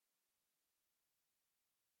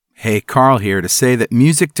Hey, Carl here to say that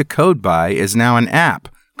Music to Code By is now an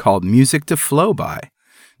app called Music to Flow By.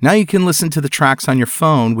 Now you can listen to the tracks on your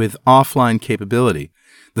phone with offline capability.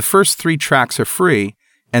 The first 3 tracks are free,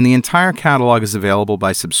 and the entire catalog is available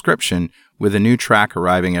by subscription with a new track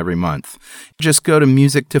arriving every month. Just go to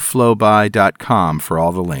musictoflowby.com for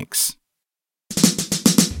all the links.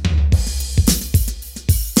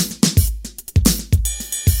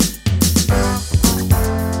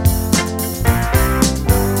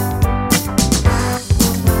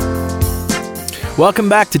 Welcome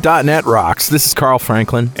back to .NET Rocks. This is Carl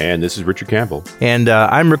Franklin. And this is Richard Campbell. And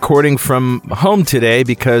I'm recording from home today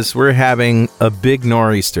because we're having a big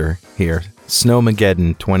nor'easter here.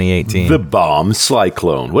 Snowmageddon 2018. The bomb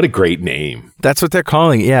cyclone. What a great name. That's what they're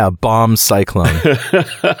calling it. Yeah, bomb cyclone.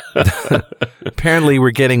 Apparently,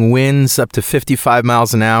 we're getting winds up to 55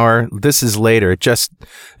 miles an hour. This is later.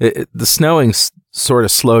 The snowing sort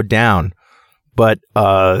of slowed down. But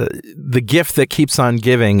the gift that keeps on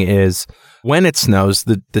giving is when it snows,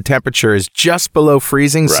 the temperature is just below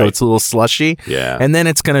freezing, right. So it's a little slushy. Yeah. And then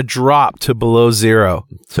it's going to drop to below zero.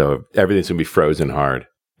 So everything's going to be frozen hard.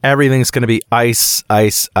 Everything's going to be ice,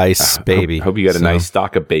 baby. Hope you got a nice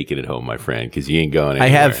stock of bacon at home, my friend, because you ain't going anywhere. I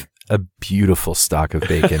have a beautiful stock of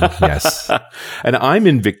bacon, yes. And I'm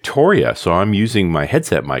in Victoria, so I'm using my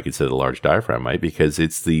headset mic instead of the large diaphragm mic because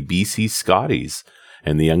it's the BC Scotties,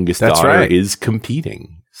 and the youngest daughter is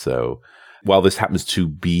competing. So while this happens to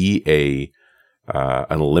be an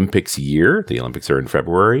Olympics year, the Olympics are in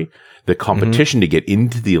February, the competition to get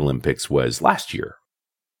into the Olympics was last year.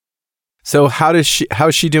 So how is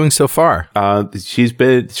she doing so far? She's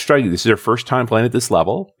been struggling. This is her first time playing at this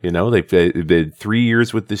level. You know, they've been 3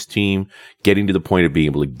 years with this team, getting to the point of being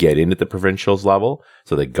able to get in at the provincials level.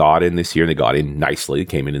 So they got in this year, and they got in nicely.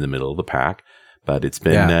 Came in the middle of the pack, but it's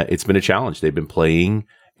been a challenge. They've been playing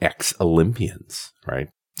ex-Olympians, right?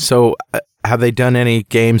 So have they done any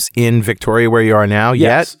games in Victoria where you are now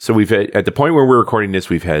yet? So we've had, at the point where we're recording this,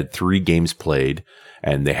 we've had 3 games played.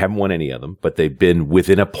 And they haven't won any of them, but they've been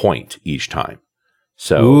within a point each time.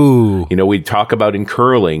 So, you know, we talk about in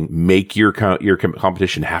curling, make your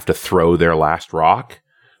competition have to throw their last rock.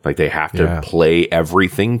 Like they have to play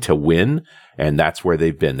everything to win. And that's where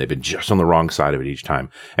they've been. They've been just on the wrong side of it each time.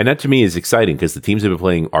 And that to me is exciting because the teams they've been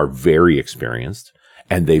playing are very experienced.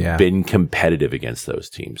 And they've been competitive against those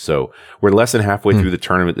teams. So we're less than halfway through the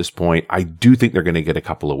tournament at this point. I do think they're going to get a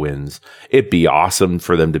couple of wins. It'd be awesome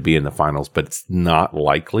for them to be in the finals, but it's not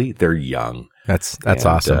likely. They're young. That's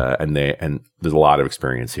awesome. And there's a lot of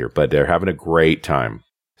experience here, but they're having a great time.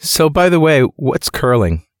 So by the way, what's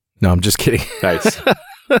curling? No, I'm just kidding. Nice.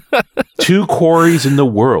 2 quarries in the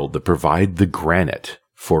world that provide the granite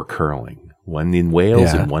for curling. One in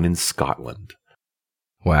Wales and one in Scotland.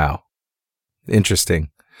 Wow.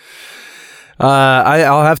 Interesting.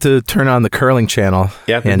 I'll have to turn on the curling channel.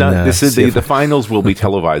 Yeah, the finals will be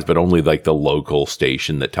televised, but only like the local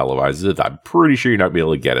station that televises it. I'm pretty sure you're not going to be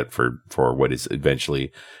able to get it for what is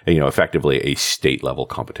eventually, effectively a state level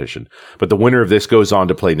competition. But the winner of this goes on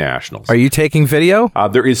to play nationals. Are you taking video?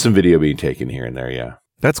 There is some video being taken here and there. Yeah.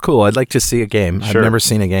 That's cool. I'd like to see a game. Sure. I've never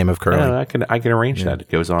seen a game of curling. Yeah, I can arrange that. It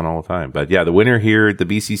goes on all the time. But yeah, the winner here, the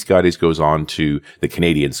BC Scotties, goes on to the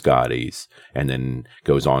Canadian Scotties, and then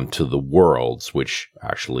goes on to the Worlds, which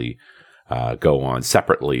actually go on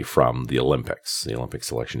separately from the Olympics. The Olympic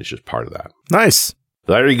selection is just part of that. Nice.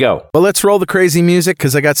 There you go. Well, let's roll the crazy music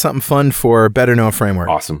because I got something fun for Better Know Framework.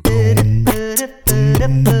 Awesome.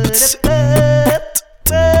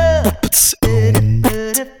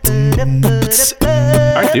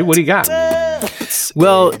 All right, dude, what do you got?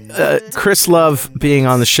 Well, Chris Love being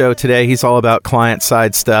on the show today, he's all about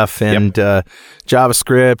client-side stuff and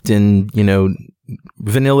JavaScript and,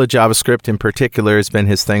 vanilla JavaScript in particular has been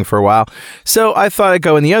his thing for a while. So I thought I'd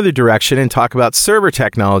go in the other direction and talk about server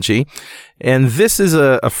technology. And this is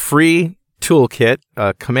a free toolkit,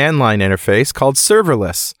 a command line interface called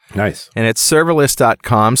Serverless. Nice. And it's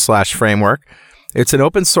serverless.com/framework. It's an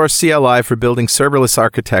open source CLI for building serverless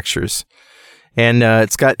architectures. And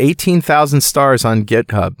it's got 18,000 stars on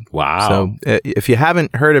GitHub. Wow. So if you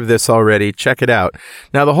haven't heard of this already, check it out.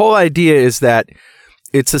 Now, the whole idea is that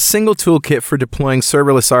it's a single toolkit for deploying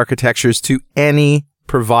serverless architectures to any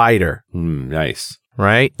provider. Nice.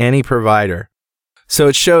 Right? Any provider. So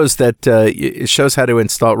it shows that it shows how to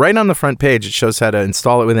install right on the front page. It shows how to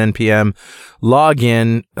install it with NPM, log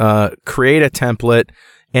in, create a template,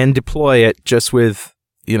 and deploy it just with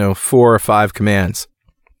 4 or 5 commands.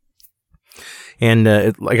 And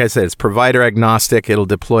like I said, it's provider agnostic. It'll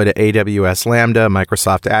deploy to AWS Lambda,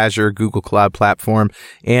 Microsoft Azure, Google Cloud Platform,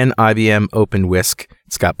 and IBM OpenWhisk.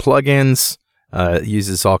 It's got plugins.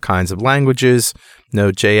 Uses all kinds of languages,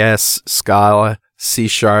 Node.js, Scala, C#,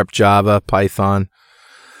 Java, Python.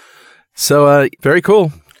 So very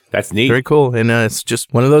cool. That's neat. Very cool. And it's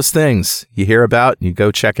just one of those things you hear about, you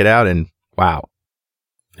go check it out, and wow.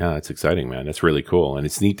 Yeah, that's exciting, man. That's really cool. And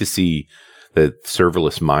it's neat to see the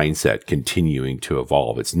serverless mindset continuing to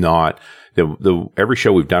evolve. It's not every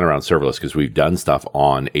show we've done around serverless, because we've done stuff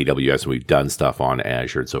on AWS and we've done stuff on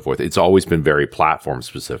Azure and so forth. It's always been very platform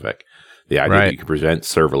specific. The idea that you can present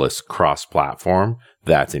serverless cross-platform,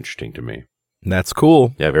 that's interesting to me. That's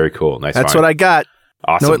cool. Yeah, very cool. Nice. That's what I got.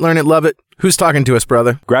 Awesome. Know it, learn it, love it. Who's talking to us,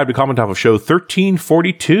 brother? Grabbed a comment off of show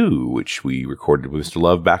 1342, which we recorded with Mr.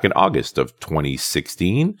 Love back in August of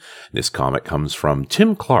 2016. This comment comes from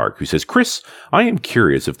Tim Clark, who says, Chris, I am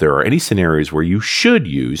curious if there are any scenarios where you should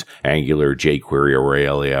use Angular, jQuery,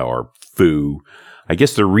 Aurelia, or Foo. I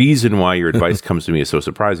guess the reason why your advice comes to me is so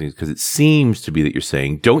surprising is because it seems to be that you're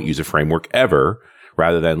saying don't use a framework ever,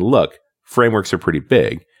 rather than, look, frameworks are pretty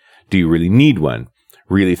big. Do you really need one?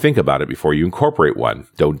 Really think about it before you incorporate one.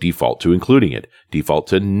 Don't default to including it. Default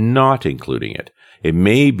to not including it. It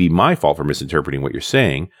may be my fault for misinterpreting what you're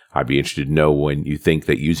saying. I'd be interested to know when you think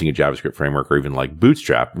that using a JavaScript framework or even like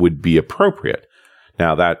Bootstrap would be appropriate.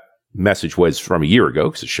 Now, that message was from a year ago,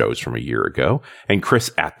 because it shows from a year ago. And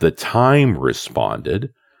Chris at the time responded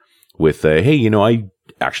with, hey, I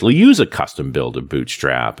actually use a custom build of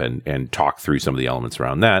Bootstrap and talk through some of the elements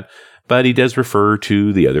around that. But he does refer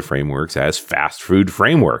to the other frameworks as fast food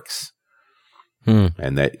frameworks.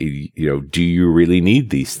 And that, do you really need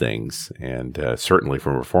these things? And certainly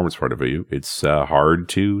from a performance point of view, it's hard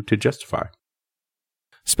to justify.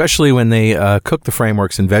 Especially when they cook the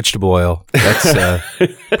frameworks in vegetable oil. That's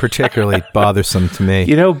particularly bothersome to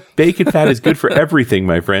me. Bacon fat is good for everything,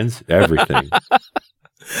 my friends. Everything.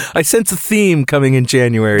 I sense a theme coming in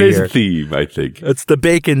January. There's here. a theme, I think. It's the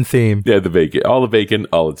bacon theme. Yeah, the bacon. All the bacon,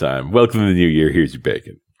 all the time. Welcome to the new year. Here's your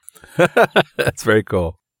bacon. That's very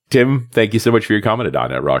cool. Tim, thank you so much for your comment. A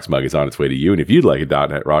 .NET Rocks mug is on its way to you. And if you'd like a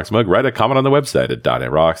 .NET Rocks mug, write a comment on the website at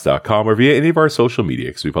 .NETRocks.com or via any of our social media,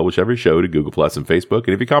 because we publish every show to Google Plus and Facebook.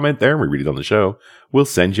 And if you comment there and we read it on the show, we'll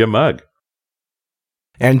send you a mug.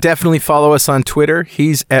 And definitely follow us on Twitter.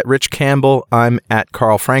 He's at Rich Campbell. I'm at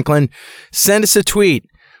Carl Franklin. Send us a tweet.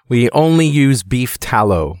 We only use beef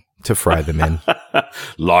tallow to fry them in.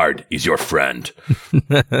 Lard is your friend.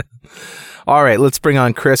 All right, let's bring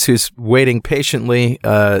on Chris, who's waiting patiently,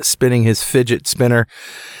 spinning his fidget spinner.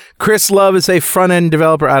 Chris Love is a front-end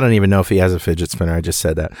developer. I don't even know if he has a fidget spinner. I just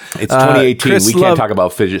said that. It's 2018. We can't talk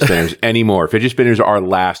about fidget spinners anymore. Fidget spinners are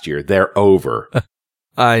last year. They're over.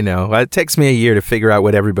 I know. It takes me a year to figure out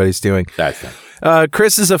what everybody's doing. That's it.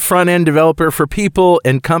 Chris is a front-end developer for people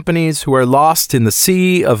and companies who are lost in the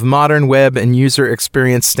sea of modern web and user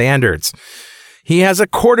experience standards. He has a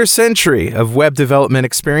quarter century of web development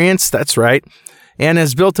experience, that's right, and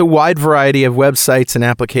has built a wide variety of websites and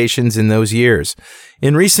applications in those years.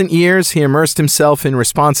 In recent years, he immersed himself in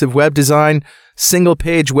responsive web design,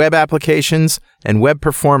 single-page web applications, and web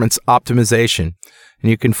performance optimization. And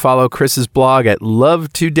you can follow Chris's blog at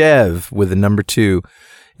love2dev with the number 2,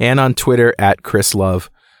 and on Twitter at Chris Love.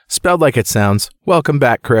 Spelled like it sounds. Welcome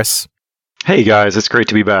back, Chris. Hey, guys. It's great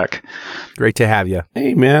to be back. Great to have you.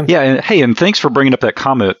 Hey, man. Yeah, and thanks for bringing up that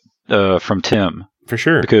comment from Tim. For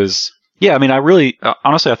sure. Because, I mean, I really,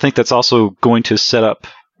 honestly, I think that's also going to set up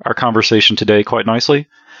our conversation today quite nicely.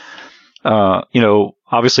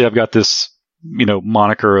 Obviously, I've got this,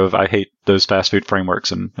 moniker of I hate those fast food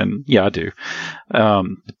frameworks, and yeah, I do.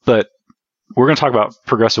 But we're going to talk about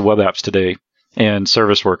progressive web apps today and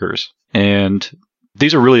service workers. And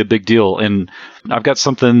these are really a big deal. And I've got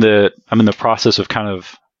something that I'm in the process of kind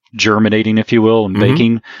of germinating, if you will, and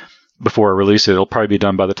baking before I release it. It'll probably be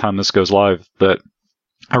done by the time this goes live. But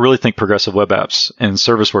I really think progressive web apps and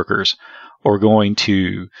service workers are going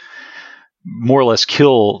to more or less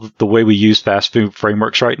kill the way we use fast food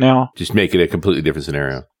frameworks right now. Just make it a completely different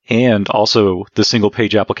scenario. And also the single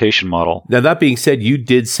page application model. Now, that being said, you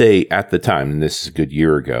did say at the time, and this is a good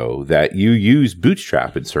year ago, that you use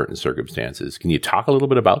Bootstrap in certain circumstances. Can you talk a little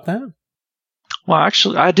bit about that? Well,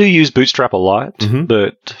 actually, I do use Bootstrap a lot,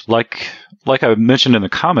 but like I mentioned in the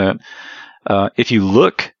comment, if you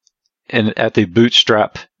look at the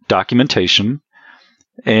Bootstrap documentation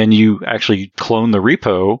and you actually clone the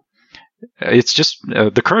repo, it's just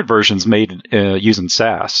the current version's made using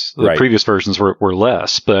Sass. The previous versions were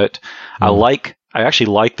less, but I actually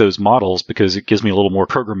like those models because it gives me a little more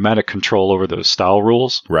programmatic control over those style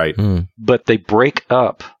rules. Right. But they break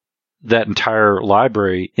up that entire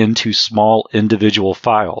library into small individual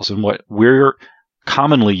files. And what we're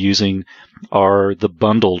commonly using are the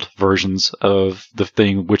bundled versions of the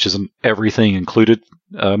thing, which is an everything included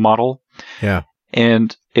model. Yeah.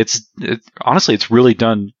 And honestly, it's really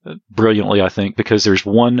done brilliantly, I think, because there's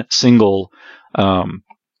one single,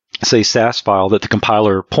 say, SAS file that the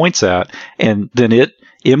compiler points at, and then it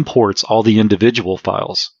imports all the individual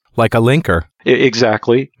files. Like a linker.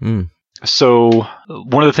 Exactly. So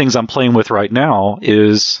one of the things I'm playing with right now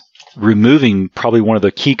is removing probably one of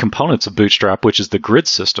the key components of Bootstrap, which is the grid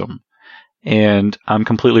system. And I'm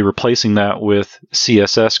completely replacing that with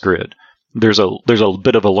CSS grid. There's a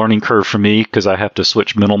bit of a learning curve for me because I have to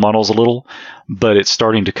switch mental models a little, but it's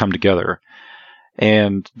starting to come together.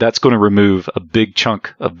 And that's going to remove a big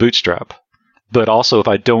chunk of Bootstrap. But also, if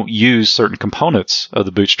I don't use certain components of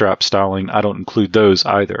the Bootstrap styling, I don't include those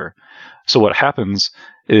either. So what happens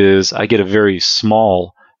is I get a very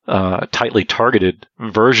small, tightly targeted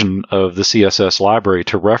version of the CSS library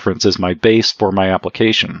to reference as my base for my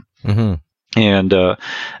application. Mm-hmm. And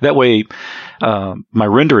that way, my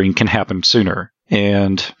rendering can happen sooner.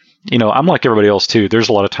 And, I'm like everybody else, too. There's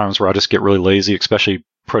a lot of times where I just get really lazy, especially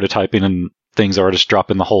prototyping and things are just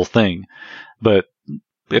dropping the whole thing. But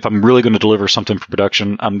if I'm really going to deliver something for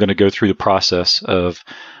production, I'm going to go through the process of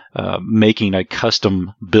making a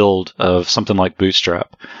custom build of something like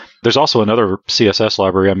Bootstrap. There's also another CSS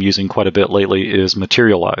library I'm using quite a bit lately is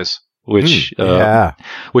Materialize, which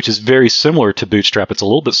is very similar to Bootstrap. It's a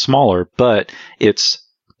little bit smaller, but it's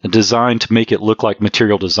designed to make it look like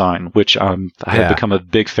Material Design, which I have become a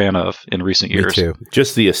big fan of in recent years. Me too.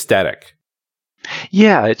 Just the aesthetic.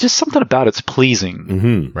 Yeah, it's just something about it's pleasing.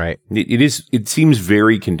 Mm-hmm. Right. It is. It seems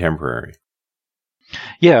very contemporary.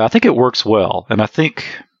 Yeah, I think it works well. And I think,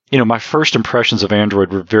 my first impressions of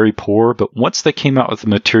Android were very poor, but once they came out with the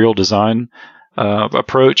Material Design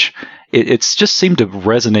approach, it's just seemed to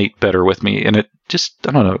resonate better with me. And it just,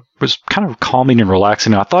 I don't know, was kind of calming and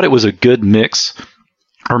relaxing. And I thought it was a good mix,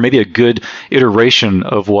 or maybe a good iteration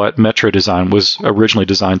of what Metro Design was originally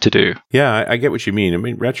designed to do. Yeah, I get what you mean. I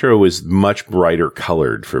mean, Retro was much brighter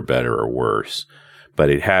colored, for better or worse, but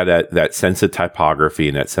it had that sense of typography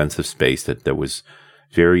and that sense of space that was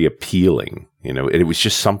very appealing. And it was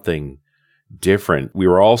just something different. We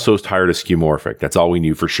were all so tired of skeuomorphic. That's all we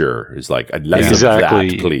knew for sure. It's like, less of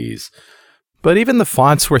that, please. But even the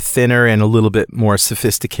fonts were thinner and a little bit more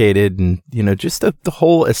sophisticated, and just the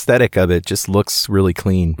whole aesthetic of it just looks really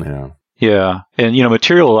clean. Yeah. And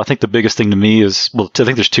Material, I think the biggest thing to me is, I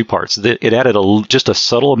think there's two parts. It added just a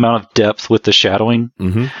subtle amount of depth with the shadowing,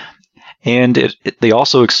 and they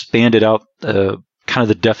also expanded out kind of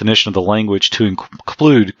the definition of the language to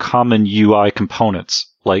include common UI components,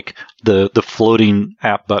 like the floating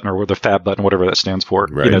app button or the fab button, whatever that stands for,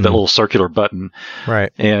 right. That little circular button.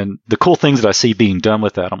 Right. And the cool things that I see being done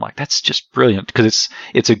with that, I'm like, that's just brilliant, because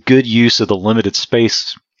it's a good use of the limited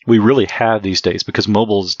space we really have these days, because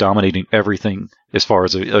mobile is dominating everything as far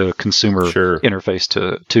as a consumer interface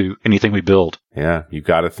to anything we build. Yeah, you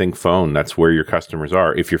got to think phone. That's where your customers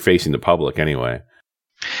are, if you're facing the public anyway.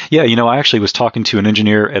 Yeah, I actually was talking to an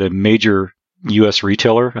engineer at a major U.S.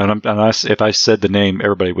 retailer, and if I said the name,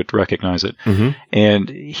 everybody would recognize it. Mm-hmm. And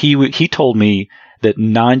he told me that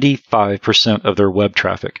 95% of their web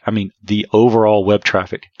traffic, the overall web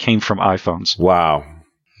traffic, came from iPhones. Wow.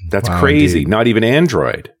 That's crazy. Indeed. Not even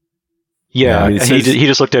Android. Yeah. He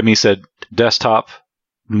just looked at me and said, desktop,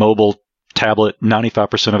 mobile, tablet,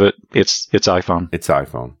 95% of it, it's iPhone. It's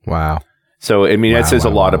iPhone. Wow. So, that says a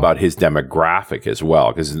lot about his demographic as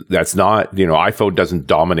well, because that's not, iPhone doesn't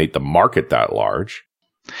dominate the market that large.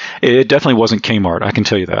 It definitely wasn't Kmart, I can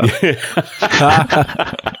tell you that.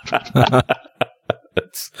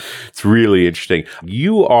 It's really interesting.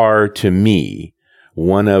 You are, to me,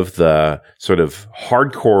 one of the sort of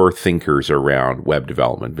hardcore thinkers around web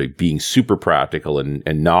development, being super practical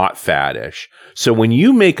and not faddish. So when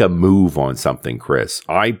you make a move on something, Chris,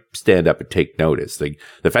 I stand up and take notice. The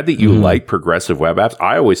fact that you like progressive web apps,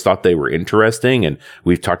 I always thought they were interesting. And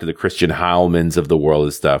we've talked to the Christian Heilmans of the world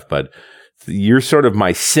and stuff, but you're sort of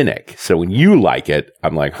my cynic. So when you like it,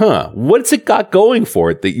 I'm like, what's it got going for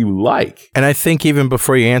it that you like? And I think even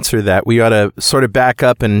before you answer that, we ought to sort of back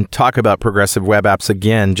up and talk about progressive web apps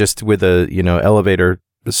again, just with a, elevator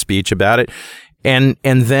speech about it. And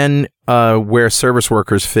then where service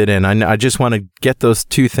workers fit in. I just want to get those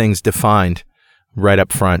two things defined right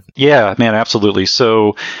up front. Yeah, man, absolutely.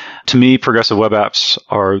 So to me, progressive web apps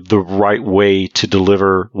are the right way to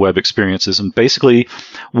deliver web experiences. And basically,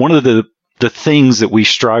 one of the things that we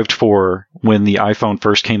strived for when the iPhone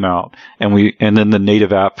first came out, and then the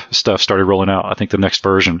native app stuff started rolling out, I think the next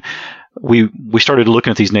version, we started looking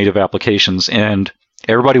at these native applications, and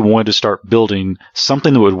everybody wanted to start building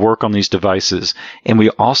something that would work on these devices. And we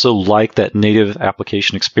also like that native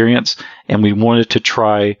application experience. And we wanted to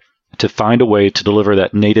try to find a way to deliver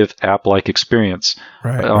that native app-like experience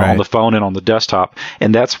on the phone and on the desktop.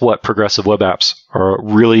 And that's what progressive web apps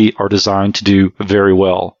are designed to do very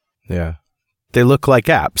well. Yeah. They look like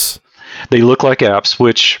apps. They look like apps,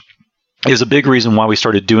 which is a big reason why we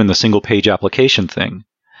started doing the single page application thing,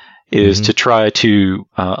 is to try to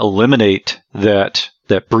eliminate that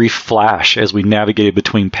brief flash as we navigated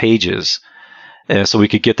between pages, so we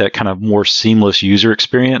could get that kind of more seamless user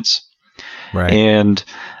experience. Right. And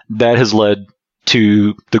that has led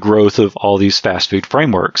to the growth of all these fast food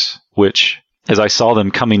frameworks, which, as I saw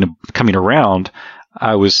them coming around,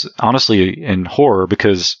 I was honestly in horror,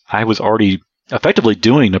 because I was already effectively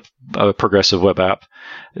doing a progressive web app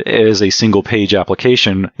as a single page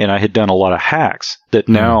application, and I had done a lot of hacks that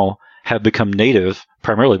now have become native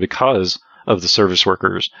primarily because of the service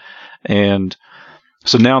workers. And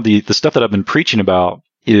so now the stuff that I've been preaching about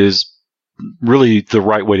is really the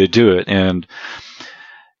right way to do it. And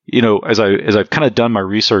as I've kind of done my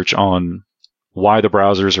research on why the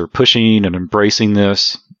browsers are pushing and embracing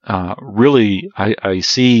this, really I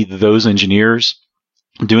see those engineers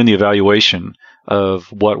doing the evaluation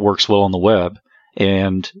of what works well on the web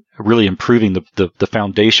and really improving the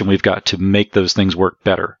foundation we've got to make those things work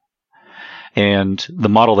better. And the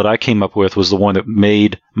model that I came up with was the one that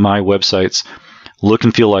made my websites look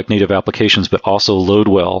and feel like native applications, but also load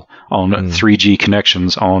well on 3G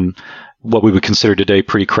connections on what we would consider today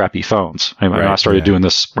pretty crappy phones. I started doing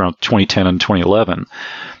this around 2010 and 2011.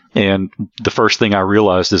 And the first thing I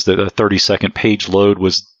realized is that a 30-second page load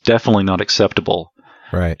was definitely not acceptable.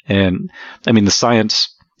 Right. And I mean, the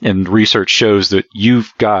science and research shows that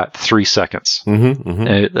you've got 3 seconds.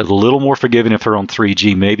 A little more forgiving if they're on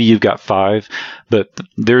 3G. Maybe you've got 5, but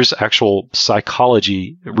there's actual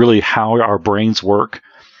psychology, really how our brains work.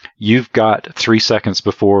 You've got 3 seconds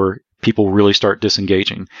before people really start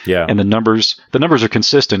disengaging. Yeah. And the numbers are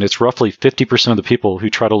consistent. It's roughly 50% of the people who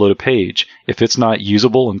try to load a page, if it's not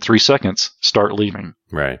usable in 3 seconds, start leaving.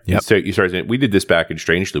 Right. Yep. So you start saying, we did this back in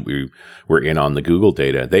Strangely. We were in on the Google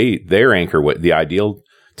data. Their anchor, what the ideal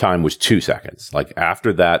time was 2 seconds. Like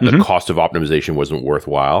after that, the cost of optimization wasn't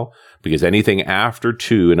worthwhile, because anything after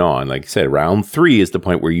 2 and on, like I said, around 3 is the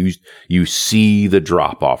point where you see the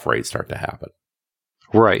drop off rate start to happen.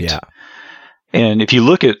 Right. Yeah. And if you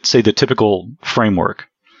look at, say, the typical framework,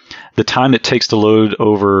 the time it takes to load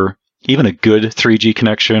over even a good 3G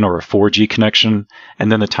connection or a 4G connection,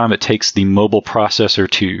 and then the time it takes the mobile processor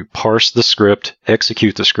to parse the script,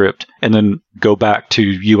 execute the script, and then go back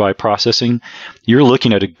to UI processing, you're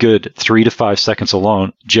looking at a good 3 to 5 seconds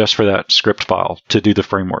alone just for that script file to do the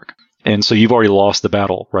framework. And so you've already lost the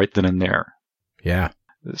battle right then and there. Yeah.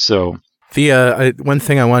 So the one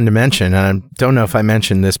thing I wanted to mention, and I don't know if I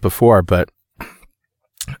mentioned this before, but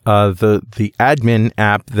the admin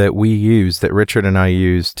app that we use, that Richard and I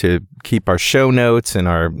use to keep our show notes and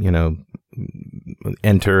our,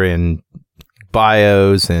 enter in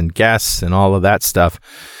bios and guests and all of that stuff,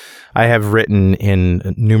 I have written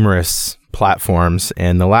in numerous platforms.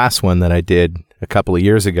 And the last one that I did a couple of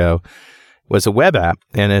years ago was a web app,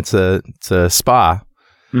 and it's a spa.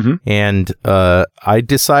 And I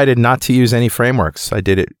decided not to use any frameworks. I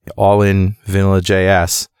did it all in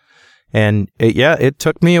Vanilla.js. And it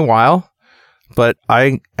took me a while, but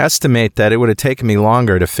I estimate that it would have taken me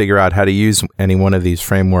longer to figure out how to use any one of these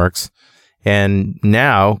frameworks. And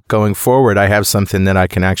now, going forward, I have something that I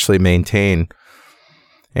can actually maintain.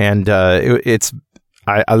 And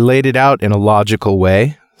I laid it out in a logical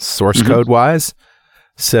way, source code wise.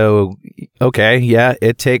 So,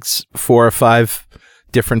 it takes 4 or 5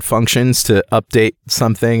 different functions to update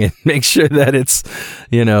something and make sure that it's,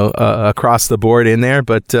 across the board in there.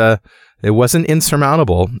 But it wasn't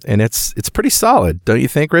insurmountable, and it's pretty solid, don't you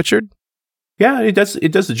think, Richard? Yeah, it does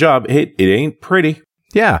the job. It ain't pretty.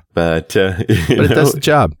 Yeah, but it does the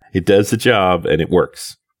job. It does the job, and it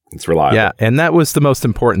works. It's reliable. Yeah, and that was the most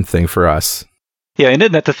important thing for us. Yeah, and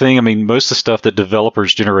isn't that the thing? I mean, most of the stuff that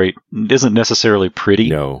developers generate isn't necessarily pretty.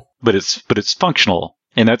 No, but it's functional,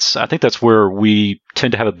 and I think that's where we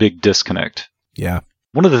tend to have a big disconnect. Yeah.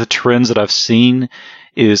 One of the trends that I've seen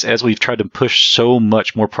is, as we've tried to push so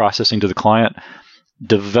much more processing to the client,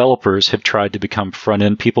 developers have tried to become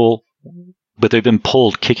front-end people, but they've been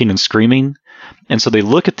pulled kicking and screaming. And so they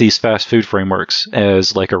look at these fast food frameworks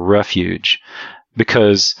as like a refuge,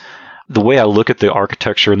 because the way I look at the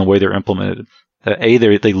architecture and the way they're implemented,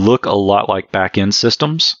 they look a lot like back-end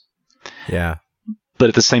systems. Yeah. But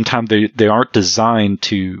at the same time, they aren't designed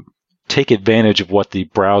to take advantage of what the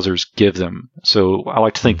browsers give them. So I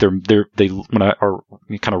like to think they when I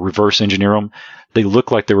kind of reverse engineer them, they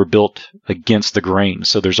look like they were built against the grain.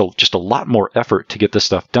 So there's just a lot more effort to get this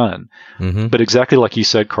stuff done. Mm-hmm. But exactly like you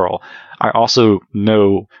said, Carl, I also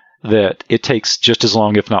know that it takes just as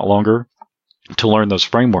long, if not longer, to learn those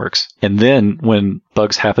frameworks. And then when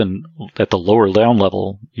bugs happen at the lower down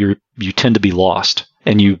level, you tend to be lost,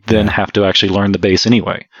 and you then have to actually learn the base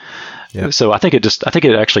anyway. Yep. So I think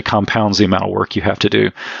it actually compounds the amount of work you have to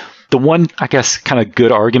do. The one, I guess, kind of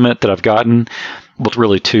good argument that I've gotten, well,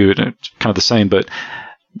 really two, and it's kind of the same, but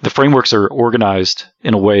the frameworks are organized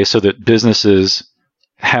in a way so that businesses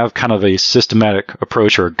have kind of a systematic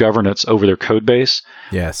approach or a governance over their code base.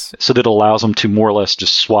 Yes. So that allows them to more or less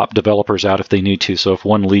just swap developers out if they need to. So if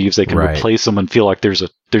one leaves, they can replace them and feel like there's a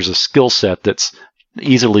skill set that's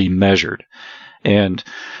easily measured. And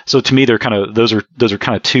so to me, they're kind of those are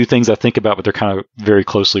kind of two things I think about, but they're kind of very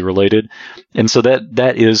closely related. And so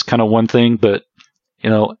that is kind of one thing. But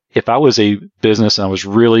if I was a business and I was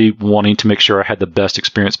really wanting to make sure I had the best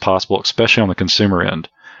experience possible, especially on the consumer end,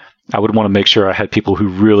 I would want to make sure I had people who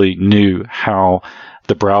really knew how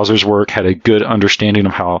the browsers work, had a good understanding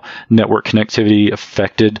of how network connectivity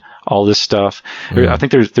affected all this stuff. I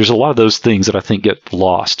think there's a lot of those things that I think get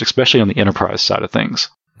lost, especially on the enterprise side of things.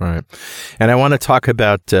 Right. And I want to talk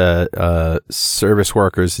about service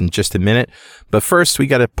workers in just a minute. But first, we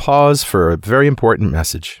got to pause for a very important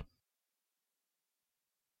message.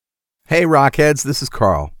 Hey, Rockheads, this is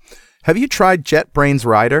Carl. Have you tried JetBrains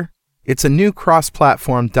Rider? It's a new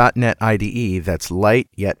cross-platform .NET IDE that's light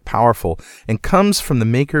yet powerful and comes from the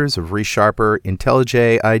makers of ReSharper,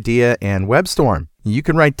 IntelliJ, IDEA, and WebStorm. You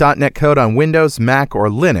can write .NET code on Windows, Mac, or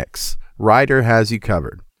Linux. Rider has you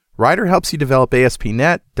covered. Rider helps you develop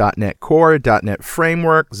ASP.NET, .NET Core, .NET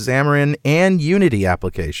Framework, Xamarin, and Unity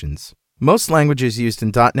applications. Most languages used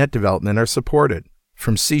in .NET development are supported,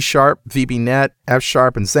 from C#, VB.NET, F#,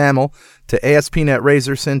 and XAML to ASP.NET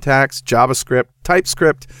Razor syntax, JavaScript,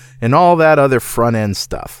 TypeScript, and all that other front-end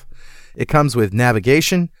stuff. It comes with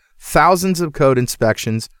navigation, thousands of code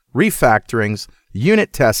inspections, refactorings,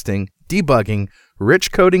 unit testing, debugging,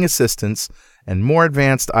 rich coding assistance, and more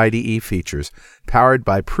advanced IDE features, powered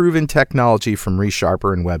by proven technology from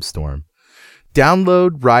ReSharper and WebStorm.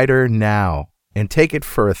 Download Rider now and take it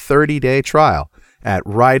for a 30-day trial at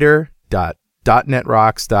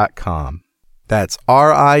rider.dotnetrocks.com. That's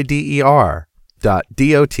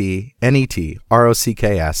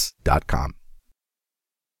rider.dotnetrocks.com.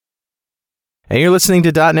 And you're listening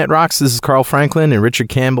to .NET Rocks. This is Carl Franklin and Richard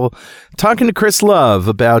Campbell talking to Chris Love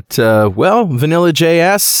about,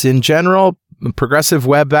 Vanilla.js in general, progressive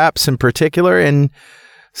web apps in particular, and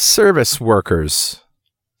service workers.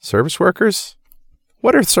 Service workers?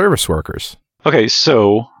 What are service workers? Okay,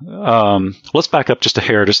 so let's back up just a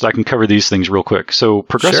hair just so I can cover these things real quick. So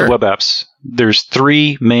progressive web apps, there's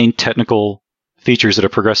three main technical features that a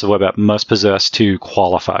progressive web app must possess to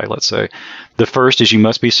qualify, let's say. The first is you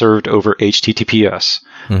must be served over HTTPS.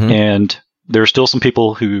 Mm-hmm. And there are still some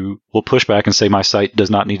people who will push back and say my site does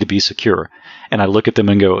not need to be secure. And I look at them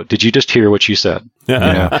and go, did you just hear what you said?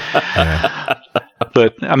 But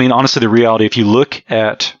I mean, honestly, the reality, if you look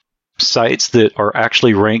at sites that are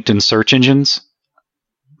actually ranked in search engines,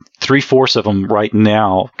 3/4 of them right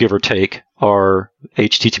now, give or take, are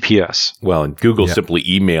HTTPS. Well, and Google's simply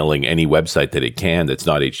emailing any website that it can that's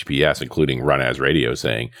not HTTPS, including Run As Radio,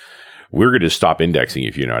 saying, we're going to stop indexing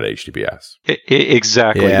if you're not HTTPS.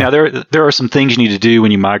 Exactly. Yeah. Now, there are some things you need to do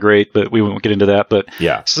when you migrate, but we won't get into that. But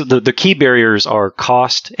so the key barriers are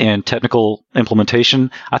cost and technical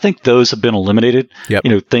implementation. I think those have been eliminated,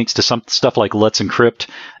 thanks to some stuff like Let's Encrypt.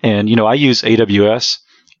 And, I use AWS.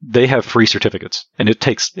 They have free certificates, and it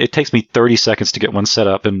takes me 30 seconds to get one set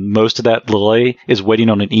up, and most of that delay is waiting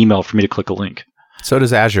on an email for me to click a link. So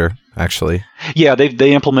does Azure, actually. Yeah,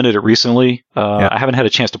 they implemented it recently. I haven't had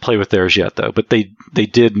a chance to play with theirs yet, though, but they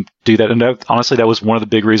did do that. And honestly, that was one of the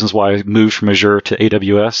big reasons why I moved from Azure to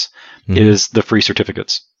AWS is the free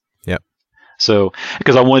certificates. Yep. So,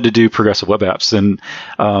 because I wanted to do progressive web apps, and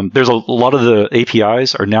there's a lot of the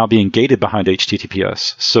APIs are now being gated behind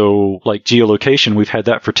HTTPS. So, like geolocation, we've had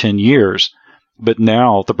that for 10 years, but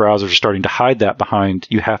now the browsers are starting to hide that behind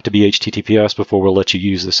you have to be HTTPS before we'll let you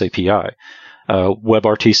use this API.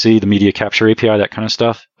 WebRTC, the media capture API, that kind of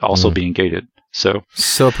stuff, also being gated. So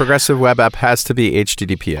a progressive web app has to be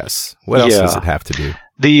HTTPS. What else does it have to do?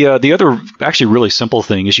 The other actually really simple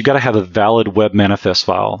thing is you got to have a valid web manifest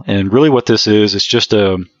file. And really what this is just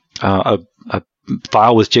a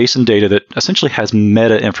file with JSON data that essentially has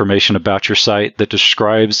meta information about your site that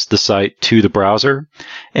describes the site to the browser.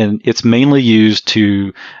 And it's mainly used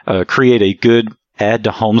to create a good add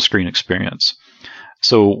to home screen experience.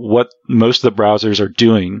 So what most of the browsers are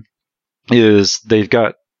doing is they've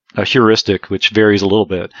got a heuristic, which varies a little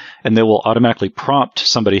bit, and they will automatically prompt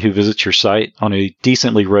somebody who visits your site on a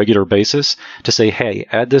decently regular basis to say, hey,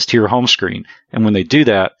 add this to your home screen. And when they do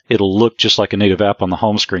that, it'll look just like a native app on the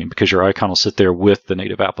home screen because your icon will sit there with the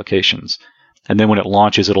native applications. And then when it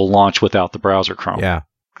launches, it'll launch without the browser Chrome. Yeah.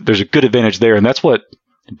 There's a good advantage there, and that's what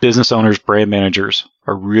business owners, brand managers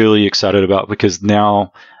are really excited about, because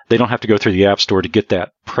now they don't have to go through the App Store to get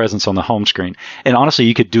that presence on the home screen. And honestly,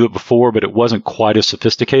 you could do it before, but it wasn't quite as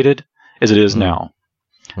sophisticated as it is now.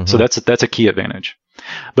 Mm-hmm. So that's a key advantage.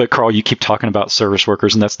 But Carl, you keep talking about service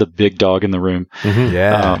workers, and that's the big dog in the room.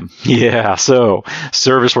 Mm-hmm. Yeah. So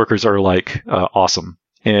service workers are like awesome.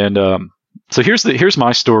 And so here's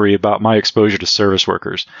my story about my exposure to service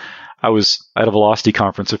workers. I was at a Velocity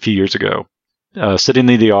conference a few years ago, sitting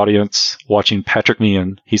in the audience watching Patrick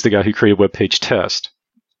Meehan. He's the guy who created Web Page Test,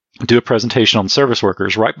 do a presentation on service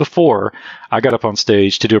workers right before I got up on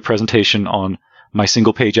stage to do a presentation on my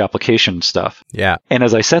single page application stuff. Yeah. And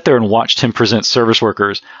as I sat there and watched him present service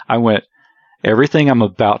workers, I went, everything I'm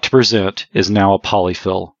about to present is now a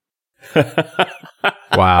polyfill.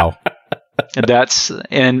 Wow.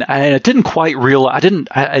 And I didn't quite realize,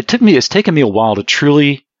 it's taken me a while to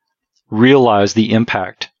truly realize the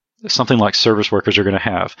impact something like service workers are going to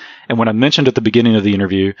have. And when I mentioned at the beginning of the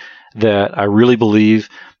interview that I really believe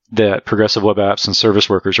that progressive web apps and service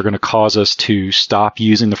workers are going to cause us to stop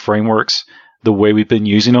using the frameworks the way we've been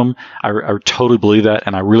using them, I totally believe that,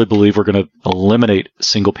 and I really believe we're going to eliminate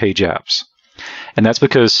single-page apps. And that's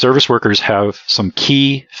because service workers have some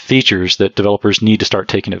key features that developers need to start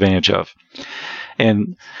taking advantage of.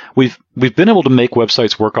 And we've been able to make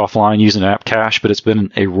websites work offline using app cache, but it's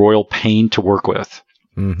been a royal pain to work with.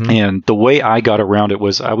 Mm-hmm. And the way I got around it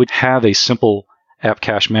was I would have a simple app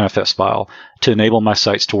cache manifest file to enable my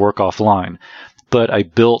sites to work offline. But I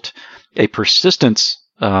built a persistence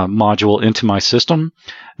module into my system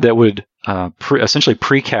that would essentially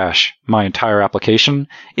pre-cache my entire application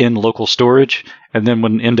in local storage. And then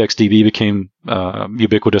when IndexedDB became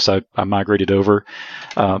ubiquitous, I migrated over.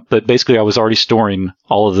 But basically, I was already storing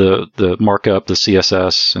all of the markup, the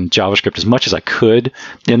CSS, and JavaScript as much as I could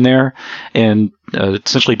in there, and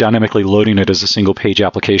essentially dynamically loading it as a single-page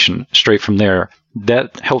application straight from there.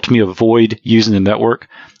 That helped me avoid using the network,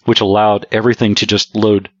 which allowed everything to just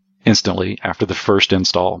load instantly after the first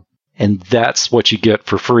install. And that's what you get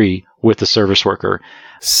for free with the service worker.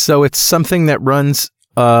 So it's something that runs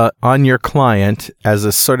on your client as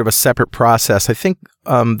a sort of a separate process. I think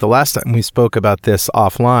the last time we spoke about this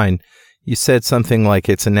offline, you said something like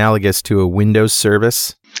it's analogous to a Windows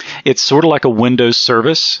service. It's sort of like a Windows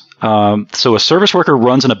service. So a service worker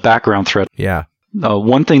runs in a background thread. Yeah.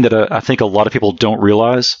 One thing that I think a lot of people don't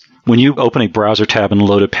realize, when you open a browser tab and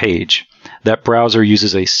load a page, that browser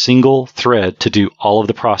uses a single thread to do all of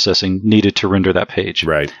the processing needed to render that page.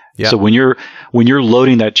 Right. Yep. So when you're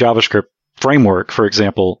loading that JavaScript framework, for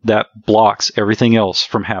example, that blocks everything else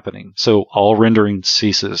from happening. So all rendering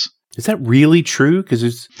ceases. Is that really true?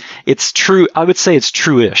 Because it's true. I would say it's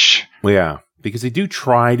true-ish. Well, yeah, because they do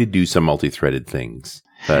try to do some multi-threaded things.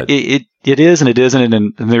 But It is and it isn't,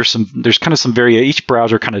 and there's kind of some variation. Each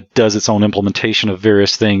browser kind of does its own implementation of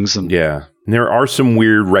various things. And yeah, and there are some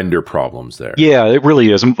weird render problems there. Yeah, it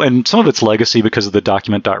really is, and some of it's legacy because of the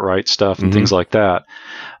document.write stuff and things like that.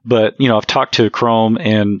 But I've talked to Chrome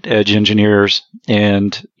and Edge engineers,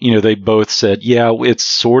 and they both said, yeah, it's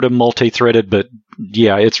sort of multi-threaded, but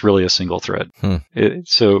yeah, it's really a single thread.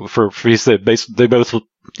 So for they both.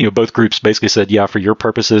 Both groups basically said, yeah, for your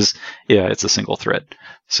purposes, yeah, it's a single thread.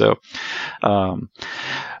 So,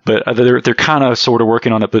 but they're kind of sort of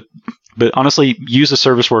working on it. But honestly, use a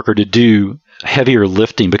service worker to do heavier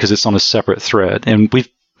lifting because it's on a separate thread. And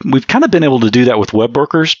we've kind of been able to do that with web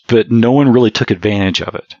workers, but no one really took advantage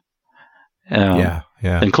of it. Yeah,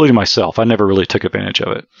 including myself. I never really took advantage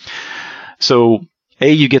of it. So,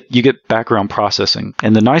 you get background processing.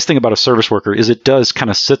 And the nice thing about a service worker is it does kind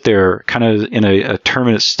of sit there kind of in a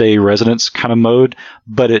terminate stay residence kind of mode,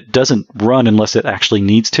 but it doesn't run unless it actually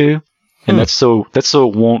needs to. And that's so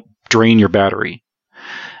it won't drain your battery.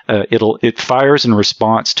 It fires in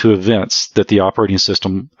response to events that the operating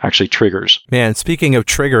system actually triggers. Man, speaking of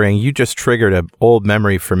triggering, you just triggered an old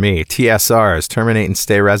memory for me. TSRs, terminate and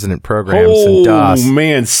stay resident programs, and DOS. Oh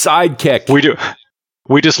man, sidekick. We do.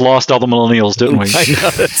 We just lost all the millennials, didn't we? I know,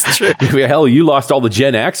 that's true. Hell, you lost all the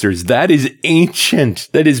Gen Xers. That is ancient.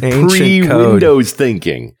 That is pre-Windows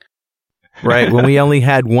thinking. Right, when we only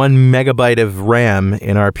had 1 megabyte of RAM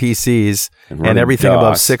in our PCs and everything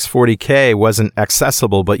DOS. above 640K wasn't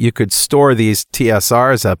accessible, but you could store these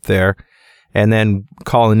TSRs up there and then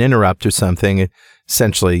call an interrupt or something.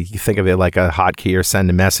 Essentially, you think of it like a hotkey or send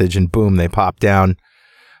a message, and boom, they pop down,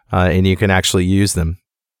 and you can actually use them.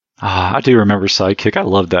 I do remember Sidekick. I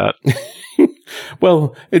love that.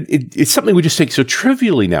 Well, it's something we just take so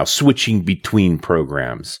trivially now, switching between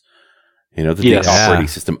programs. The operating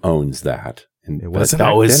system owns that. And it wasn't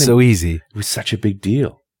always so easy. It was such a big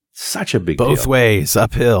deal. Such a big deal. Both ways,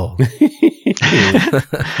 uphill.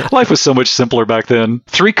 Life was so much simpler back then.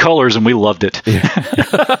 3 colors and we loved it.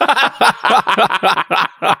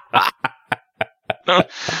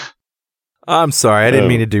 I'm sorry. I didn't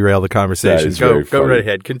mean to derail the conversation. Go right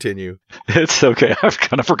ahead. Continue. It's okay. I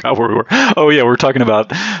kind of forgot where we were. Oh, yeah. We're talking about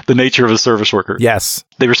the nature of a service worker. Yes.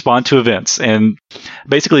 They respond to events. And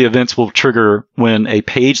basically, events will trigger when a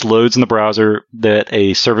page loads in the browser that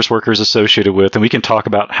a service worker is associated with. And we can talk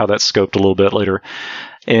about how that's scoped a little bit later.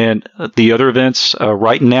 And the other events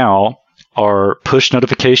right now are push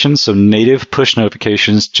notifications. So native push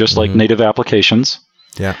notifications, just like native applications.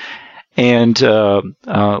 Yeah. And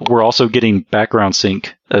we're also getting background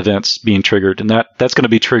sync events being triggered. And that's going to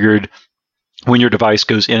be triggered when your device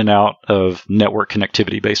goes in and out of network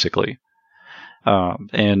connectivity, basically.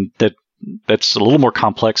 And that's a little more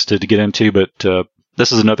complex to get into, but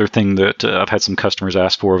this is another thing that I've had some customers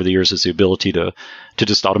ask for over the years, is the ability to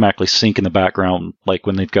just automatically sync in the background, like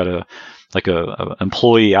when they've got a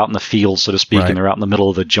employee out in the field, so to speak, right. And they're out in the middle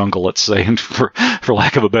of the jungle, let's say, for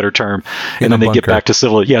lack of a better term. And then they get back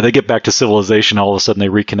to they get back to civilization. All of a sudden they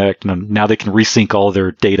reconnect, and now they can resync all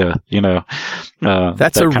their data,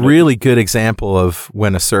 That's a really good example of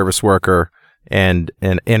when a service worker and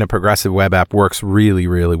in a progressive web app works really,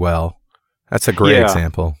 really well. That's a great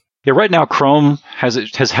example. Yeah, right now Chrome has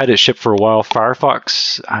had it shipped for a while.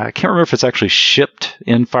 Firefox, I can't remember if it's actually shipped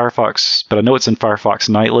in Firefox, but I know it's in Firefox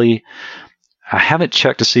nightly. I haven't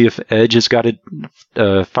checked to see if Edge has got it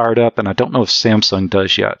fired up, and I don't know if Samsung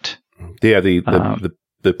does yet. Yeah,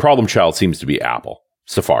 the problem child seems to be Apple,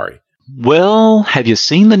 Safari. Well, have you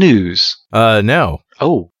seen the news? No.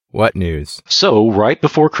 Oh. What news? So, right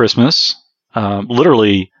before Christmas,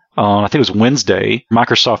 literally, I think it was Wednesday,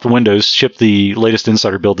 Microsoft Windows shipped the latest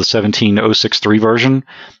insider build, the 17.063 version.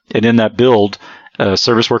 And in that build,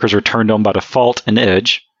 service workers are turned on by default in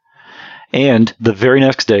Edge. And the very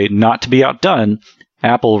next day, not to be outdone,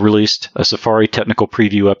 Apple released a Safari technical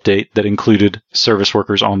preview update that included service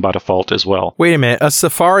workers on by default as well. Wait a minute, a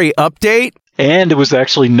Safari update? And it was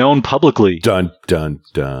actually known publicly. Dun, dun,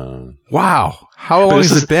 dun. Wow. How long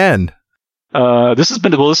has it been? This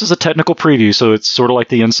is a technical preview, so it's sort of like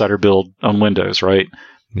the insider build on Windows, right?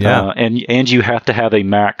 Yeah. And you have to have a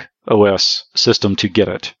Mac OS system to get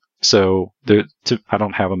it. So I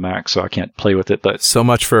don't have a Mac, so I can't play with it. But so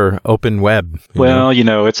much for open web.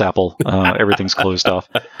 It's Apple. Everything's closed off.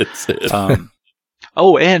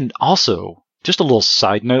 And also, just a little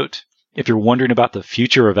side note: if you're wondering about the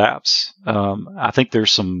future of apps, I think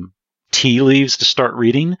there's some tea leaves to start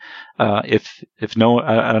reading. I know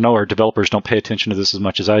our developers don't pay attention to this as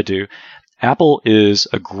much as I do. Apple is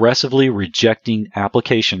aggressively rejecting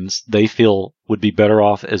applications they feel would be better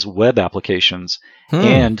off as web applications,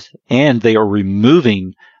 and they are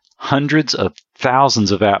removing hundreds of thousands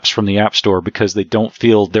of apps from the App Store because they don't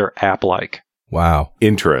feel they're app-like. Wow.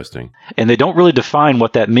 Interesting. And they don't really define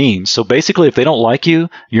what that means. So basically, if they don't like you,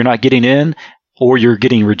 you're not getting in, or you're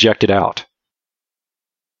getting rejected out.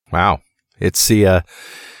 Wow. It's the,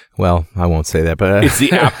 well, I won't say that, but... it's the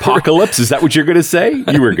apocalypse? Is that what you're going to say?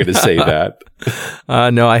 You were going to say that.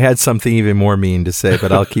 No, I had something even more mean to say,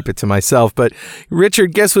 but I'll keep it to myself. But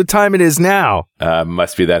Richard, guess what time it is now?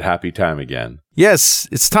 Must be that happy time again. Yes,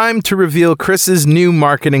 it's time to reveal Chris's new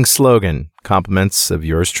marketing slogan. Compliments of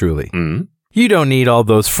yours truly. Mm-hmm. You don't need all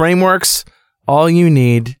those frameworks. All you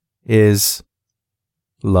need is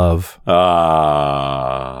love.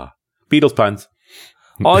 Beatles puns.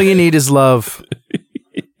 All you need is love.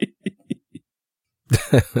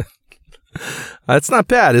 That's not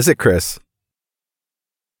bad, is it, Chris?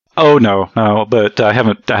 Oh no, but I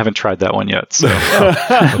haven't tried that one yet. So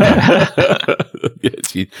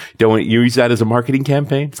yes, you don't use that as a marketing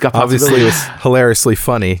campaign. It's got obviously it was hilariously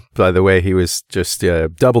funny. By the way, he was just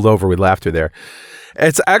doubled over with laughter there.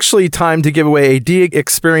 It's actually time to give away a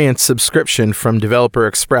de-experience subscription from Developer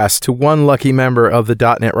Express to one lucky member of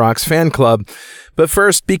the .NET Rocks fan club. But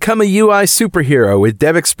first, become a UI superhero with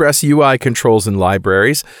DevExpress UI controls and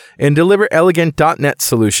libraries, and deliver elegant .NET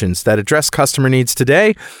solutions that address customer needs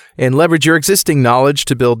today and leverage your existing knowledge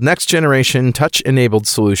to build next-generation touch-enabled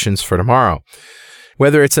solutions for tomorrow.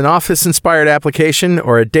 Whether it's an Office-inspired application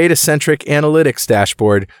or a data-centric analytics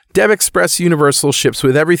dashboard, DevExpress Universal ships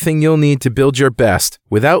with everything you'll need to build your best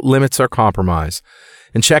without limits or compromise.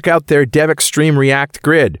 And check out their DevExtreme React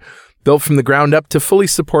Grid, built from the ground up to fully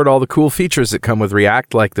support all the cool features that come with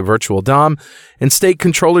React, like the virtual DOM and state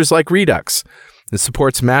controllers like Redux. It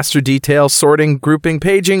supports master detail, sorting, grouping,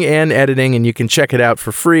 paging, and editing, and you can check it out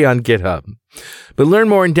for free on GitHub. But learn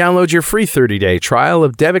more and download your free 30-day trial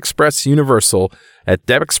of DevExpress Universal at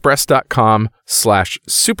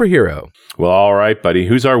devexpress.com/superhero. Well, all right, buddy.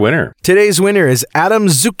 Who's our winner? Today's winner is Adam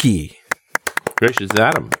Zucki. Gracious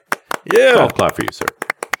Adam. Yeah. I'll clap for you, sir.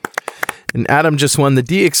 And Adam just won the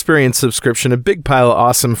D-Experience subscription, a big pile of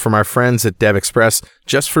awesome from our friends at DevExpress,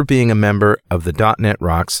 just for being a member of the .NET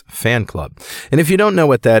Rocks fan club. And if you don't know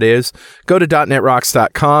what that is, go to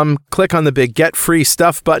 .NETRocks.com, click on the big Get Free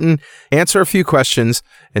Stuff button, answer a few questions,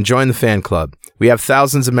 and join the fan club. We have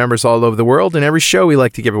thousands of members all over the world, and every show we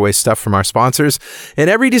like to give away stuff from our sponsors. And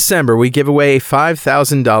every December, we give away a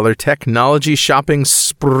 $5,000 technology shopping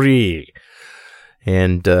spree.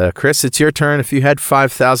 And Chris, it's your turn. If you had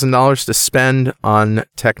 $5,000 to spend on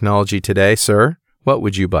technology today, sir, what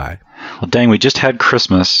would you buy? Well, dang, we just had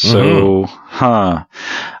Christmas, so I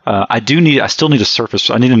still need a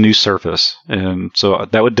Surface. I need a new Surface, and so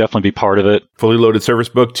that would definitely be part of it. Fully loaded Surface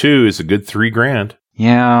Book 2 is a good $3,000.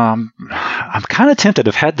 Yeah, I'm kind of tempted.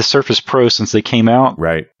 I've had the Surface Pro since they came out,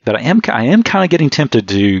 right? But I am kind of getting tempted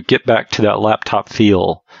to get back to that laptop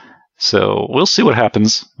feel. So we'll see what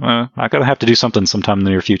happens. I'm going to have to do something sometime in the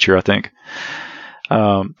near future, I think.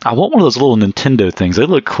 I want one of those little Nintendo things. They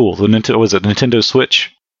look cool. Was it Nintendo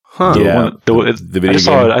Switch? Huh. Yeah. I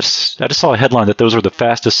just saw a headline that those were the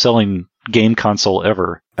fastest selling game console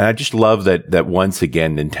ever. And I just love that once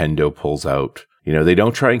again, Nintendo pulls out. You know, they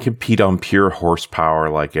don't try and compete on pure horsepower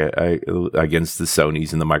like against the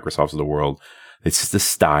Sonys and the Microsofts of the world. It's just a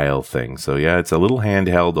style thing. So yeah, it's a little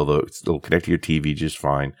handheld, although it'll connect to your TV just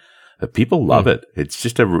fine. People love it. It's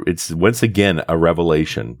just it's once again a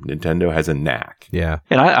revelation. Nintendo has a knack. Yeah.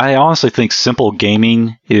 And I honestly think simple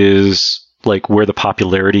gaming is like where the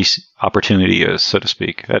popularity opportunity is, so to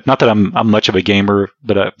speak. Not that I'm much of a gamer,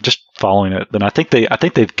 but just following it. Then I think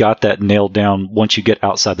they've got that nailed down once you get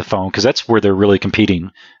outside the phone, because that's where they're really competing,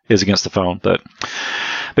 is against the phone. But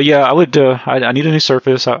yeah, I would. I need a new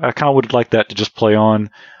Surface. I kind of would like that to just play on.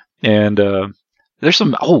 And there's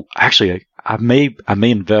some. Oh, actually, I may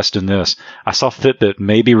invest in this. I saw Fitbit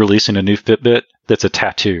may be releasing a new Fitbit that's a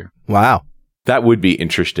tattoo. Wow. That would be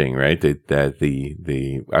interesting, right?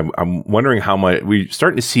 I'm wondering how much we're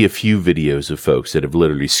starting to see a few videos of folks that have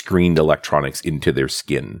literally screened electronics into their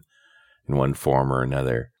skin in one form or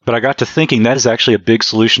another. But I got to thinking that is actually a big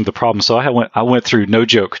solution to the problem. So I went through, no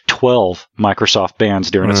joke, 12 Microsoft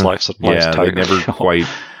bands during its lifetime. Yeah, they never quite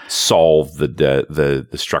solved the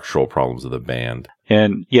structural problems of the band.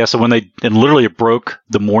 And yeah, so when literally it broke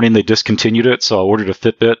the morning they discontinued it. So I ordered a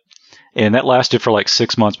Fitbit. And that lasted for like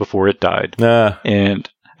 6 months before it died. And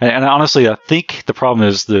honestly, I think the problem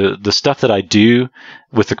is the stuff that I do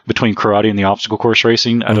between karate and the obstacle course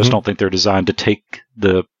racing. I just don't think they're designed to take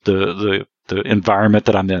the environment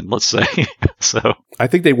that I'm in. Let's say. So I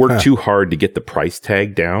think they work too hard to get the price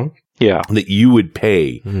tag down. Yeah, that you would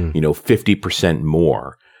pay 50%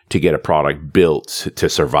 more to get a product built to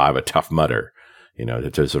survive a Tough Mudder.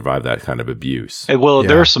 To survive that kind of abuse. Well,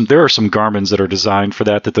 there are some Garmins that are designed for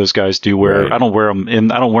that those guys do wear. Right. I don't wear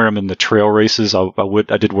them in the trail races. I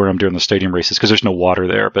did wear them during the stadium races because there's no water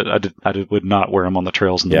there. But I would not wear them on the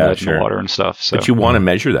trails and the water and stuff. So. But you want to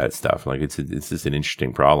measure that stuff. Like it's just an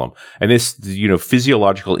interesting problem. And this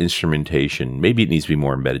physiological instrumentation. Maybe it needs to be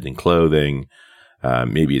more embedded in clothing.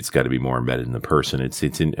 Maybe it's got to be more embedded in the person. It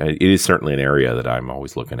is certainly an area that I'm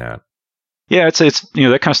always looking at. Yeah, it's that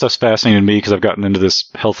kind of stuff's fascinating to me because I've gotten into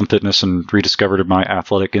this health and fitness and rediscovered my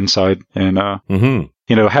athletic inside. And,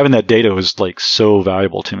 having that data was like so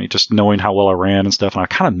valuable to me, just knowing how well I ran and stuff. And I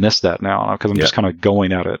kind of miss that now because I'm just kind of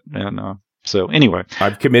going at it. And so anyway.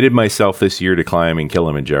 I've committed myself this year to climbing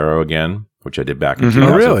Kilimanjaro again, which I did back in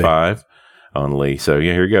 2005 only. So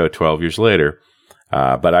yeah, here you go, 12 years later.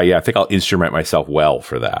 But I think I'll instrument myself well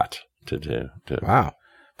for that. Wow.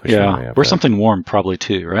 Yeah, wear something warm probably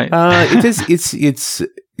too, right? It is. It's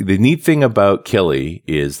the neat thing about Kili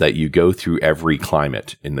is that you go through every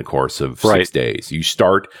climate in the course of 6 days. You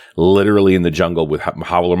start literally in the jungle with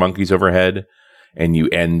howler monkeys overhead, and you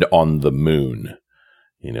end on the moon.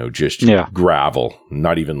 Just gravel,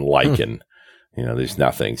 not even lichen. There's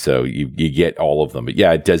nothing. So you get all of them. But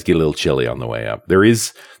yeah, it does get a little chilly on the way up. There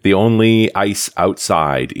is the only ice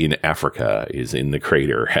outside in Africa is in the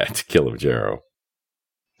crater at Kilimanjaro.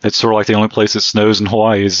 It's sort of like the only place that snows in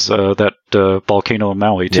Hawaii is that volcano in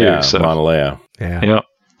Maui, too. Yeah, so. Mauna Lea. Yeah.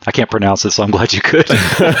 I can't pronounce it, so I'm glad you could.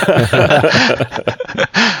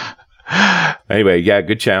 Anyway, yeah,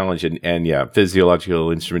 good challenge. And yeah,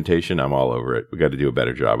 physiological instrumentation, I'm all over it. We got to do a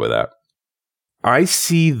better job with that. I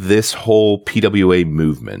see this whole PWA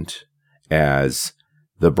movement as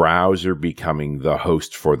the browser becoming the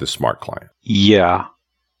host for the smart client. Yeah.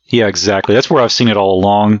 Yeah, exactly. That's where I've seen it all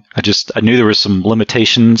along. I knew there was some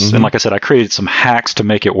limitations. Mm-hmm. And like I said, I created some hacks to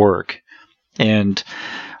make it work. And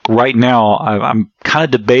right now, I'm kind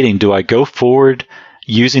of debating, do I go forward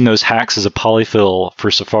using those hacks as a polyfill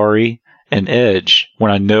for Safari and Edge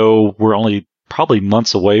when I know we're only probably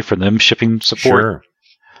months away from them shipping support? Sure.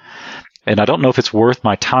 And I don't know if it's worth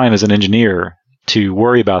my time as an engineer to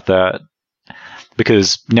worry about that,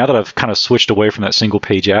 because now that I've kind of switched away from that single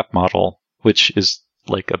page app model, which is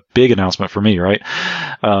like a big announcement for me, right?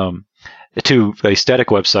 To a static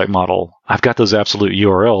website model, I've got those absolute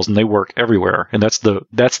URLs and they work everywhere. And that's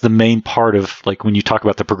the main part of, like, when you talk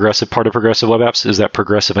about the progressive part of progressive web apps, is that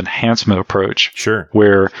progressive enhancement approach. Sure.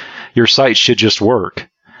 Where your site should just work,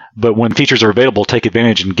 but when features are available, take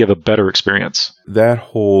advantage and give a better experience. That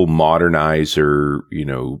whole modernizer,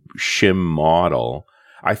 shim model,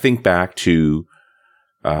 I think back to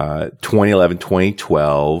 2011,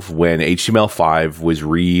 2012, when HTML5 was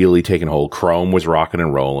really taking hold. Chrome was rocking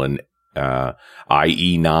and rolling.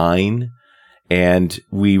 IE9, and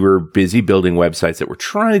we were busy building websites that were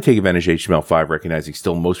trying to take advantage of HTML5, recognizing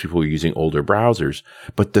still most people were using older browsers,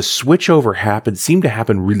 but the switchover seemed to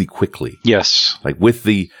happen really quickly. Yes. Like with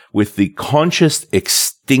the conscious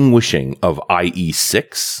extinguishing of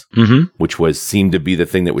IE6, which seemed to be the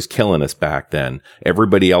thing that was killing us back then.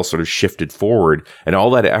 Everybody else sort of shifted forward, and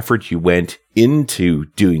all that effort you went into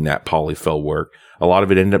doing that polyfill work, a lot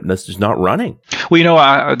of it ended up just not running.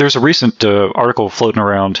 Well, there's a recent article floating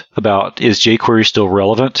around about, is jQuery still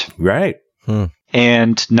relevant? Right.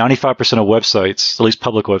 And 95% of websites, at least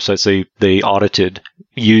public websites they audited,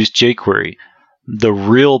 used jQuery. The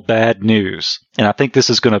real bad news, and I think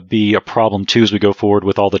this is going to be a problem too as we go forward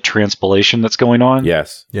with all the transpilation that's going on.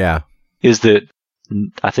 Yes. Yeah. Is that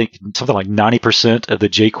I think something like 90% of the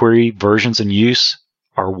jQuery versions in use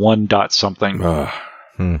are 1 dot something.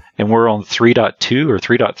 And we're on 3.2 or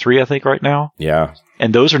 3.3, I think, right now. Yeah.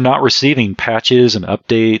 And those are not receiving patches and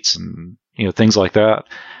updates and things like that.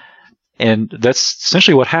 And that's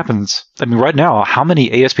essentially what happens. I mean, right now, how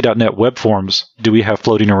many ASP.NET web forms do we have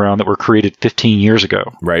floating around that were created 15 years ago?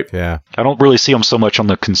 Right. Yeah. I don't really see them so much on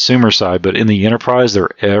the consumer side, but in the enterprise,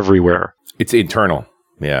 they're everywhere. It's internal.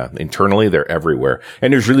 Yeah. Internally, they're everywhere.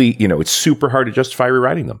 And there's really, it's super hard to justify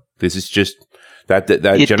rewriting them. This is just... That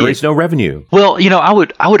generates no revenue. Well,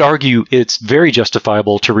 I would argue it's very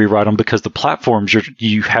justifiable to rewrite them, because the platforms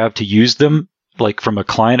you have to use them, like from a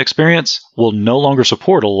client experience, will no longer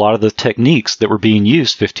support a lot of the techniques that were being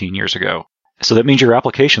used 15 years ago. So that means your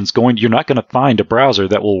application's you're not going to find a browser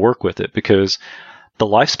that will work with it, because the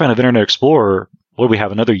lifespan of Internet Explorer, what do we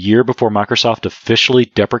have, another year before Microsoft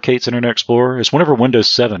officially deprecates Internet Explorer? It's whenever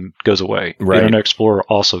Windows 7 goes away. Right. Internet Explorer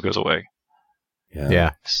also goes away.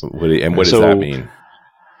 Yeah. What does that mean?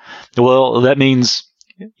 Well, that means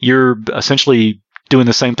you're essentially doing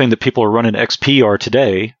the same thing that people are running XP are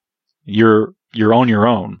today. You're on your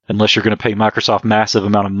own, unless you're going to pay Microsoft massive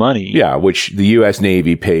amount of money. Yeah, which the U.S.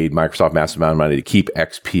 Navy paid Microsoft massive amount of money to keep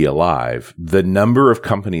XP alive. The number of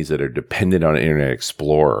companies that are dependent on Internet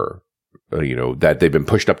Explorer, that they've been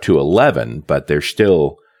pushed up to 11, but they're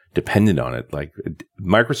still dependent on it. Like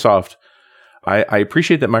Microsoft... I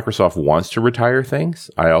appreciate that Microsoft wants to retire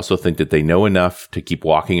things. I also think that they know enough to keep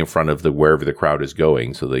walking in front of wherever the crowd is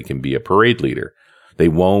going, so they can be a parade leader. They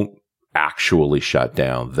won't actually shut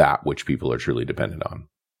down that which people are truly dependent on.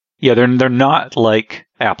 Yeah, they're not like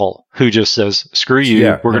Apple, who just says, "Screw you,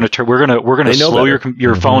 yeah, we're gonna slow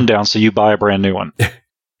your phone down so you buy a brand new one."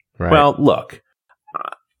 Right. Well, look,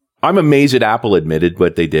 I'm amazed that Apple admitted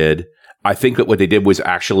what they did. I think that what they did was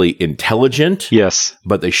actually intelligent. Yes.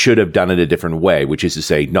 But they should have done it a different way, which is to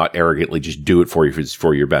say, not arrogantly just do it for you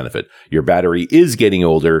for your benefit. Your battery is getting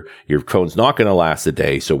older. Your phone's not going to last a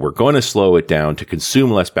day. So we're going to slow it down to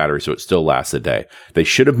consume less battery so it still lasts a day. They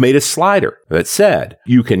should have made a slider that said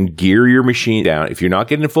you can gear your machine down. If you're not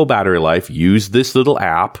getting a full battery life, use this little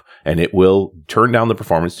app and it will turn down the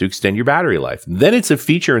performance to extend your battery life. Then it's a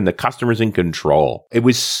feature and the customer's in control. It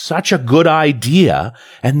was such a good idea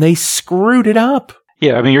and they screwed it up.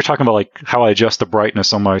 Yeah, I mean, you're talking about like how I adjust the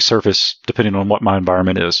brightness on my Surface depending on what my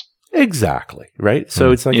environment is. Exactly. Right.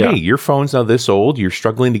 So it's like, hey, your phone's now this old. You're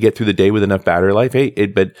struggling to get through the day with enough battery life. Hey,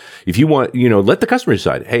 but if you want, let the customer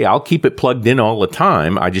decide. Hey, I'll keep it plugged in all the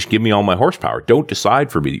time. I just give me all my horsepower. Don't decide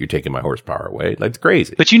for me that you're taking my horsepower away. That's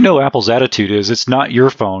crazy. But Apple's attitude is it's not your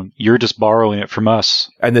phone. You're just borrowing it from us.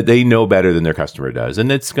 And that they know better than their customer does. And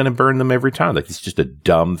it's going to burn them every time. Like, it's just a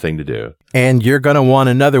dumb thing to do. And you're going to want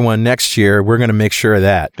another one next year. We're going to make sure of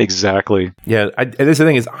that. Exactly. Yeah. And that's the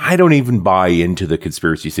thing is, I don't even buy into the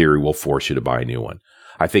conspiracy theory we'll force you to buy a new one.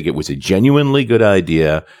 I think it was a genuinely good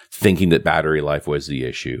idea, thinking that battery life was the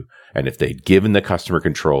issue. And if they'd given the customer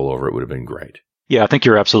control over it, would have been great. Yeah, I think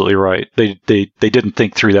you're absolutely right. They didn't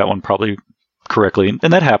think through that one probably correctly.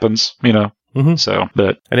 And that happens, Mm-hmm. So,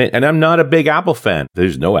 but and I'm not a big Apple fan.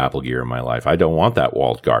 There's no Apple gear in my life. I don't want that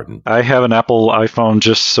walled garden. I have an Apple iPhone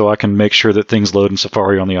just so I can make sure that things load in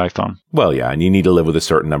Safari on the iPhone. Well, yeah, and you need to live with a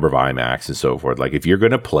certain number of iMacs and so forth. Like, if you're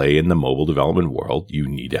going to play in the mobile development world, you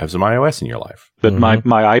need to have some iOS in your life. But my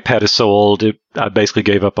iPad is so old, I basically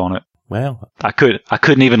gave up on it. Well, I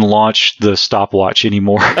couldn't even launch the stopwatch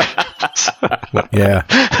anymore. Yeah,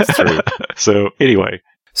 that's true. So anyway.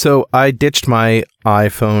 So I ditched my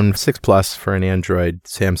iPhone 6 Plus for an Android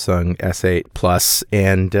Samsung S8 Plus,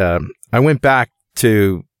 and I went back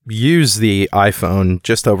to use the iPhone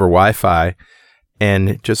just over Wi-Fi, and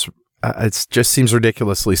it just seems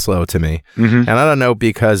ridiculously slow to me. Mm-hmm. And I don't know,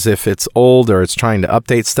 because if it's old or it's trying to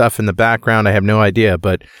update stuff in the background, I have no idea,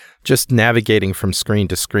 but just navigating from screen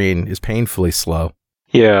to screen is painfully slow.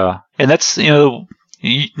 Yeah, and that's,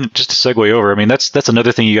 just to segue over, I mean, that's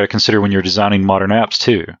another thing you got to consider when you're designing modern apps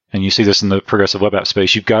too. And you see this in the progressive web app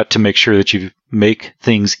space. You've got to make sure that you make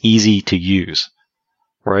things easy to use,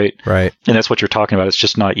 right? Right. And that's what you're talking about. It's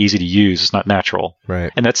just not easy to use. It's not natural.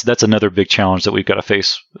 Right. And that's another big challenge that we've got to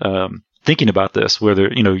face thinking about this, whether,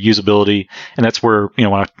 usability. And that's where,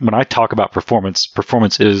 when I talk about performance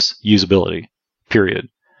is usability, period.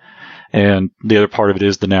 And the other part of it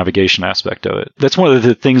is the navigation aspect of it. That's one of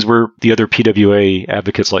the things where the other PWA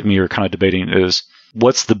advocates like me are kind of debating is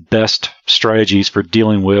what's the best strategies for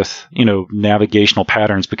dealing with, navigational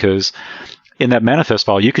patterns, because in that manifest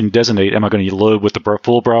file, you can designate, am I going to load with the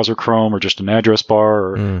full browser Chrome or just an address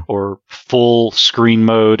bar or full screen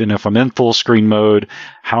mode? And if I'm in full screen mode,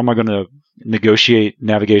 how am I going to negotiate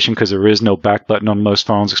navigation, because there is no back button on most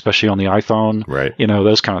phones, especially on the iPhone, right?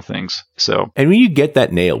 Those kind of things. So, and when you get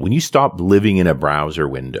that nailed, when you stop living in a browser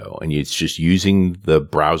window and it's just using the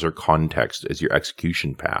browser context as your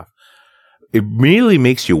execution path, it really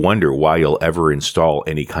makes you wonder why you'll ever install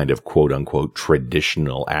any kind of quote unquote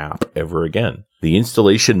traditional app ever again. The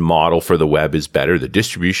installation model for the web is better. The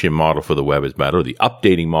distribution model for the web is better. The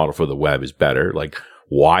updating model for the web is better. Like,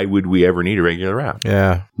 why would we ever need a regular app?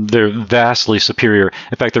 Yeah. They're vastly superior.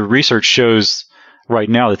 In fact, the research shows right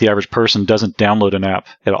now that the average person doesn't download an app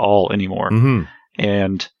at all anymore. Mm-hmm.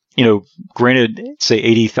 And, granted, say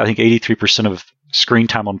 83% of screen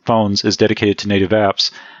time on phones is dedicated to native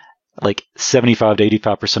apps. Like 75 to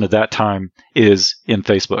 85% of that time is in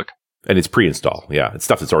Facebook. And it's pre-install. Yeah. It's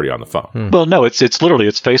stuff that's already on the phone. Well, no, it's literally,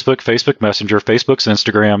 it's Facebook Messenger, Facebook's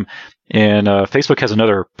Instagram, and Facebook has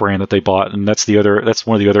another brand that they bought, and that's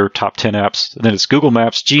one of the other top 10 apps. And then it's Google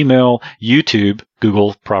Maps, Gmail, YouTube,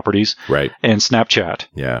 Google properties, right, and Snapchat.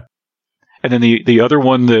 Yeah. And then the other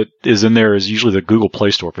one that is in there is usually the Google Play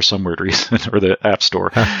Store for some weird reason, or the App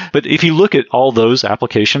Store. But if you look at all those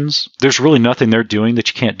applications, there's really nothing they're doing that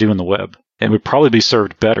you can't do in the web. And would probably be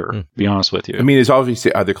served better, to be honest with you. I mean, there's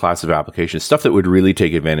obviously other classes of applications. Stuff that would really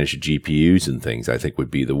take advantage of GPUs and things, I think, would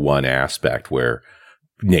be the one aspect where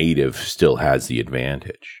native still has the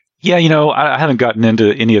advantage. Yeah, I haven't gotten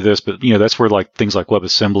into any of this, but, that's where things like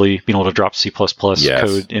WebAssembly, being able to drop C++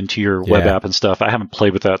 code into your web app and stuff. I haven't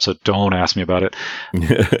played with that, so don't ask me about it.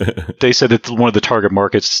 They said that one of the target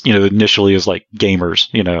markets, initially is like gamers,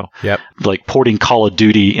 like porting Call of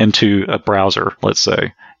Duty into a browser, let's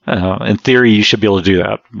say. In theory, you should be able to do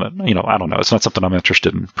that, but I don't know. It's not something I'm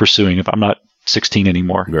interested in pursuing if I'm not 16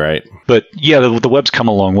 anymore. Right. But yeah, the web's come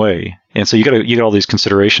a long way, and so you got all these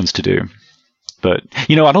considerations to do. But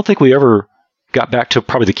I don't think we ever got back to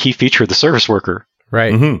probably the key feature of the service worker,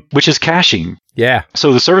 right? Mm-hmm. Which is caching. Yeah.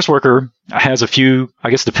 So the service worker has a few, I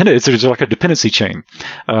guess, there's like a dependency chain.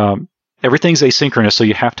 Everything's asynchronous, so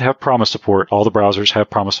you have to have promise support. All the browsers have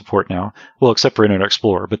promise support now. Well, except for Internet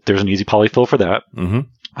Explorer, but there's an easy polyfill for that. Mm-hmm.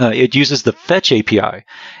 It uses the Fetch API.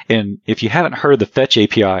 And if you haven't heard of the Fetch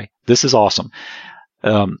API, this is awesome.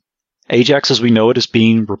 Ajax, as we know it, is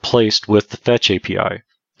being replaced with the Fetch API.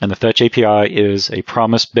 And the Fetch API is a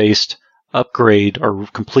promise-based upgrade or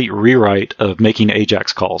complete rewrite of making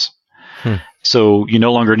Ajax calls. So you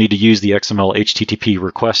no longer need to use the XML HTTP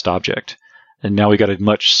request object. And now we got a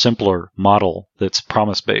much simpler model that's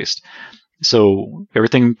promise-based. So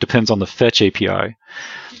everything depends on the fetch API.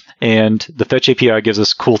 And the fetch API gives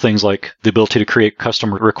us cool things like the ability to create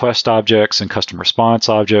custom request objects and custom response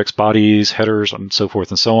objects, bodies, headers, and so forth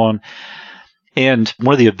and so on. And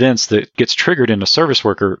one of the events that gets triggered in a service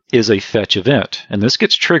worker is a fetch event. And this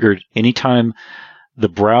gets triggered anytime the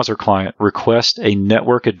browser client requests a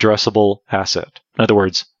network addressable asset. In other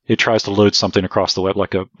words, it tries to load something across the web,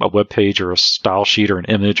 like a web page or a style sheet or an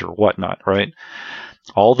image or whatnot, right?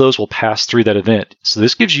 All those will pass through that event. So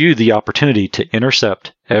this gives you the opportunity to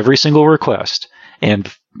intercept every single request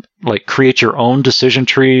and like create your own decision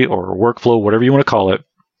tree or workflow, whatever you want to call it,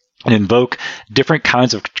 and invoke different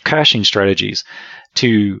kinds of caching strategies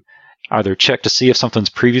to either check to see if something's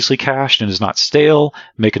previously cached and is not stale,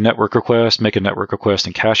 make a network request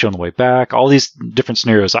and cache it on the way back, all these different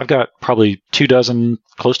scenarios. I've got probably 24,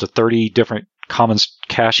 close to 30 different common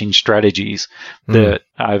caching strategies that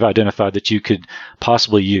I've identified that you could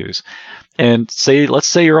possibly use. And let's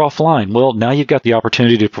say you're offline. Well, now you've got the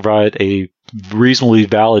opportunity to provide a reasonably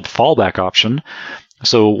valid fallback option.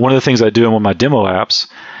 So one of the things I do in one of my demo apps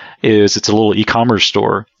is it's a little e-commerce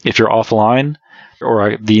store. If you're offline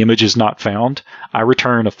or the image is not found, I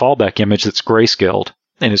return a fallback image that's grayscaled.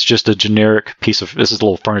 And it's just a generic piece of, this is a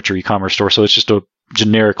little furniture e-commerce store, so it's just a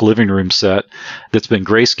generic living room set that's been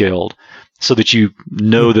grayscaled so that you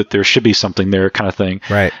know that there should be something there, kind of thing.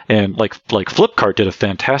 Right. And like Flipkart did a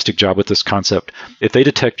fantastic job with this concept. If they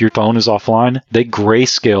detect your phone is offline, they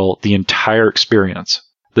grayscale the entire experience.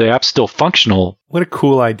 The app's still functional. What a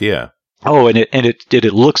cool idea. Oh, and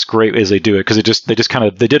it looks great as they do it, because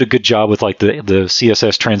they did a good job with like the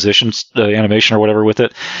CSS transitions, the animation or whatever with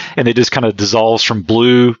it, and it just kind of dissolves from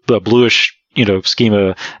the bluish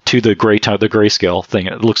schema to the grayscale thing.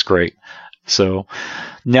 It looks great. So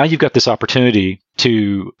now you've got this opportunity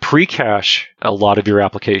to pre-cache a lot of your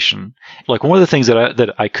application. Like one of the things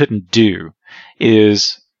that I couldn't do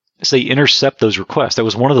is say intercept those requests. That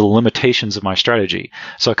was one of the limitations of my strategy.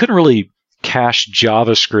 So I couldn't really cache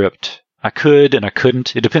JavaScript. I could and I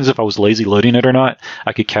couldn't. It depends if I was lazy loading it or not.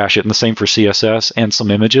 I could cache it, and the same for CSS and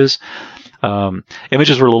some images.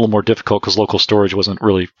 Images were a little more difficult because local storage wasn't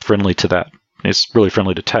really friendly to that. It's really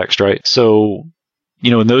friendly to text, right? So,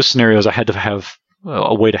 in those scenarios, I had to have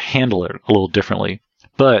a way to handle it a little differently.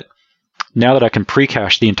 But now that I can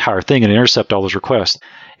pre-cache the entire thing and intercept all those requests,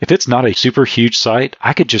 if it's not a super huge site,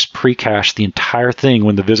 I could just pre-cache the entire thing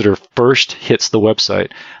when the visitor first hits the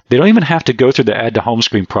website. They don't even have to go through the add to home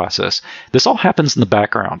screen process. This all happens in the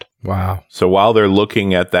background. Wow. So while they're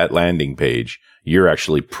looking at that landing page, you're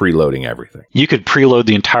actually preloading everything. You could preload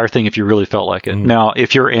the entire thing if you really felt like it. Now,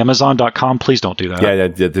 if you're Amazon.com, please don't do that. Yeah,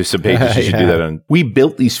 there's some pages you should do that on. We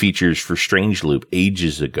built these features for Strangeloop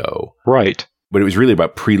ages ago. Right. But it was really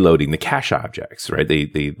about preloading the cache objects, right?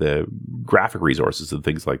 The graphic resources and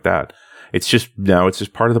things like that. It's just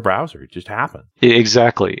part of the browser. It just happened.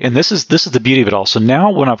 Exactly. And this is the beauty of it all. So now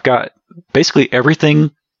when I've got basically everything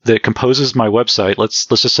that composes my website, let's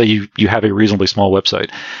just say you have a reasonably small website,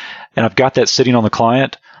 and I've got that sitting on the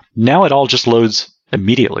client, now it all just loads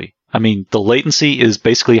immediately. I mean, the latency is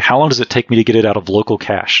basically how long does it take me to get it out of local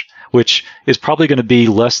cache, which is probably going to be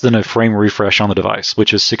less than a frame refresh on the device,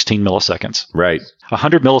 which is 16 milliseconds. Right.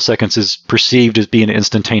 100 milliseconds is perceived as being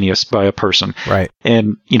instantaneous by a person. Right.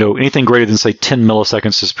 And, anything greater than, say, 10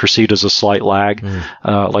 milliseconds is perceived as a slight lag,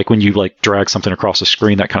 like when you drag something across a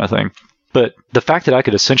screen, that kind of thing. But the fact that I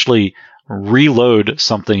could essentially reload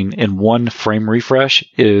something in one frame refresh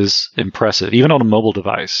is impressive, even on a mobile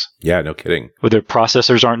device. Yeah, no kidding. Where the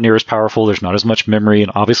processors aren't near as powerful, there's not as much memory,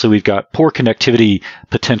 and obviously we've got poor connectivity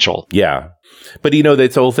potential. Yeah. But,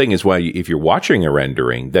 that's the whole thing is why if you're watching a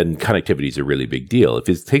rendering, then connectivity is a really big deal. If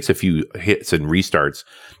it takes a few hits and restarts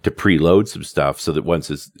to preload some stuff so that once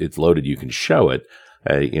it's loaded, you can show it,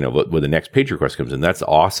 when the next page request comes in, that's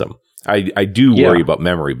awesome. I do worry about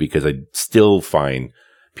memory because I still find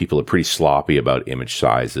people are pretty sloppy about image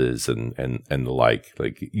sizes and the like.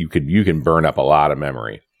 Like you can burn up a lot of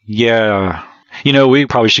memory. Yeah. We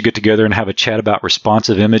probably should get together and have a chat about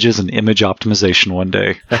responsive images and image optimization one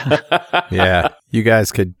day. Yeah. You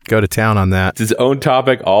guys could go to town on that. It's its own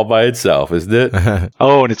topic all by itself, isn't it?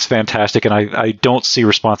 Oh, and it's fantastic. And I don't see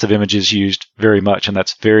responsive images used very much, and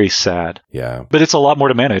that's very sad. Yeah. But it's a lot more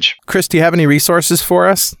to manage. Chris, do you have any resources for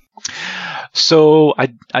us? So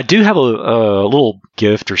I do have a little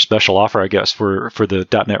gift or special offer, I guess, for the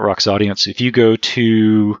 .NET Rocks audience. If you go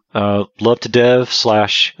to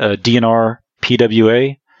love2dev/DNR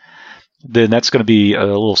PWA, then that's going to be a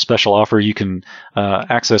little special offer you can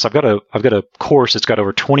access. I've got a course that's got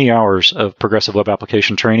over 20 hours of progressive web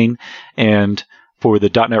application training, and for the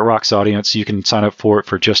 .NET Rocks audience, you can sign up for it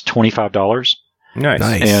for just $25.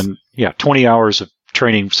 Nice. And 20 hours of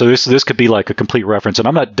training. So this could be like a complete reference. And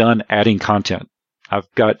I'm not done adding content. I've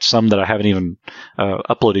got some that I haven't even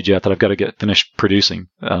uploaded yet that I've got to get finished producing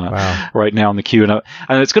right now in the queue. And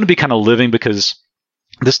it's going to be kind of living because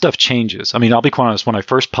this stuff changes. I mean, I'll be quite honest. When I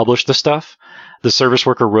first published this stuff, the service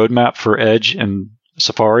worker roadmap for Edge and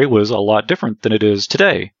Safari was a lot different than it is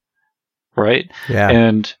today. Right? Yeah.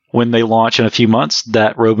 And when they launch in a few months,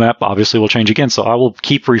 that roadmap obviously will change again. So I will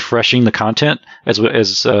keep refreshing the content as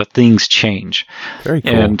things change. Very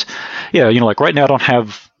cool. And like right now I don't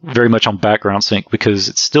have very much on background sync because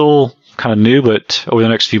it's still kind of new, but over the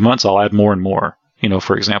next few months I'll add more and more,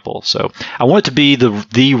 for example. So I want it to be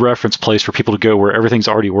the reference place for people to go where everything's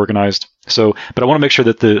already organized. So, but I want to make sure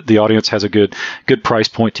that the audience has a good price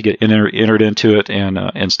point to get entered into it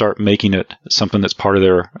and start making it something that's part of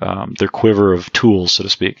their quiver of tools, so to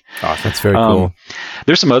speak. Awesome. That's very cool.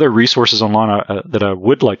 There's some other resources online that I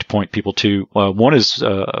would like to point people to. One is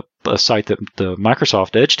a site that the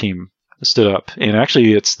Microsoft Edge team stood up, and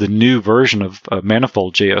actually it's the new version of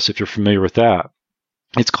Manifold.js, if you're familiar with that.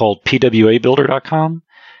 It's called PWAbuilder.com,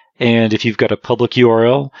 and if you've got a public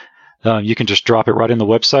URL, you can just drop it right in the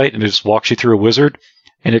website, and it just walks you through a wizard,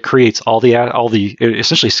 and it creates it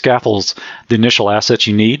essentially scaffolds the initial assets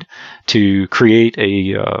you need to create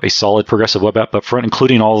a solid progressive web app up front,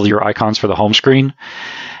 including all of your icons for the home screen.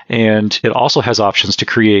 And it also has options to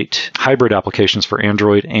create hybrid applications for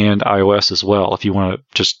Android and iOS as well, if you want to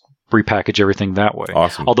just repackage everything that way.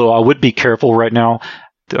 Awesome. Although I would be careful right now.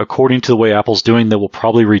 According to the way Apple's doing, they will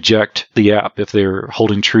probably reject the app if they're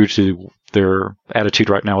holding true to their attitude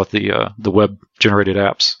right now with the web-generated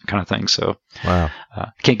apps kind of thing. So I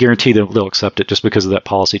can't guarantee that they'll accept it just because of that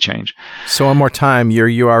policy change. So one more time, your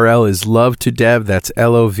URL is love2dev, that's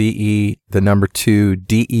LOVE, 2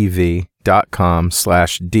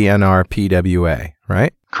 DEV.com/DNRPWA,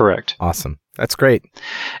 right? Correct. Awesome. That's great.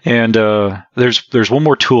 And there's one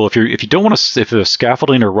more tool. If you don't want to, if the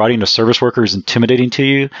scaffolding or writing a service worker is intimidating to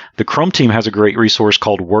you, the Chrome team has a great resource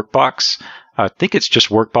called Workbox. I think it's just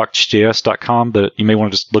workboxjs.com, but you may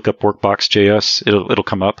want to just look up Workbox.js. It'll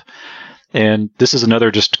come up. And this is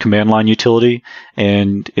another just command line utility,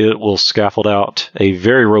 and it will scaffold out a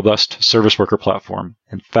very robust service worker platform.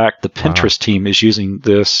 In fact, the Pinterest team is using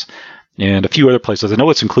this and a few other places. I know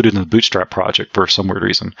it's included in the Bootstrap project for some weird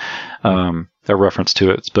reason, a reference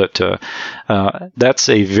to it. But that's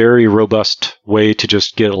a very robust way to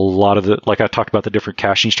just get a lot of like I talked about the different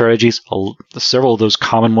caching strategies. Several of those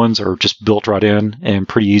common ones are just built right in and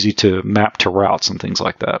pretty easy to map to routes and things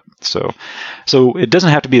like that. So it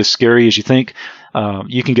doesn't have to be as scary as you think.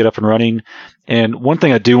 You can get up and running. And one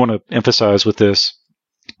thing I do want to emphasize with this,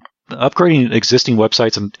 upgrading existing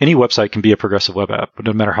websites, and any website can be a progressive web app,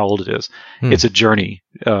 no matter how old it is. It's a journey.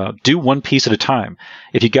 Do one piece at a time.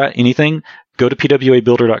 If you got anything, go to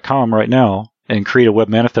PWAbuilder.com right now and create a web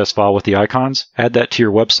manifest file with the icons. Add that to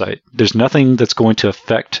your website. There's nothing that's going to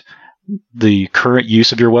affect the current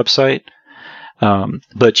use of your website,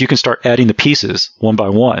 but you can start adding the pieces one by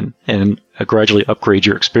one and gradually upgrade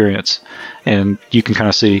your experience. And you can kind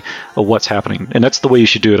of see what's happening. And that's the way you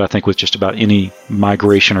should do it, I think, with just about any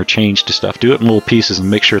migration or change to stuff. Do it in little pieces and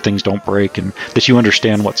make sure things don't break and that you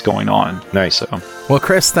understand what's going on. Nice. Well,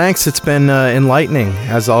 Chris, thanks. It's been enlightening,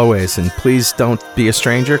 as always. And please don't be a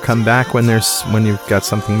stranger. Come back when you've got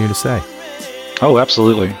something new to say. Oh,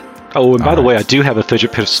 absolutely. Oh, and by the way, I do have a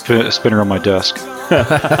fidget spinner on my desk.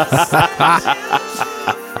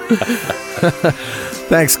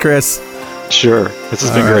 Thanks, Chris. Sure. This has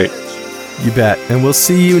been great. You bet. And we'll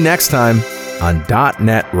see you next time on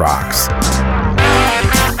 .NET Rocks.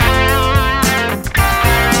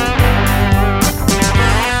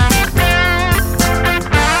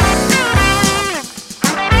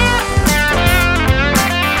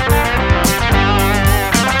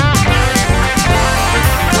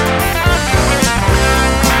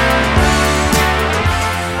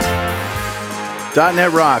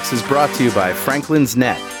 .NET Rocks is brought to you by Franklin's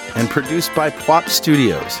Net and produced by PWA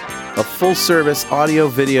Studios, a full-service audio,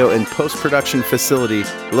 video, and post-production facility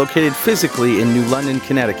located physically in New London,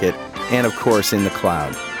 Connecticut, and of course in the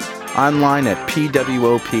cloud. Online at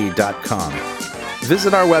pwop.com.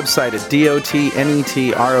 Visit our website at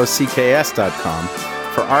dotnetrocks.com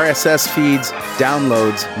for RSS feeds,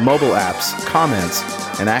 downloads, mobile apps, comments,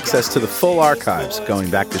 and access to the full archives going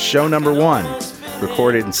back to show number 1,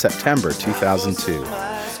 recorded in September 2002.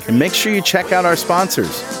 And make sure you check out our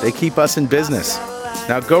sponsors. They keep us in business.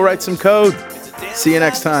 Now go write some code. See you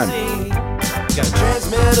next time. Got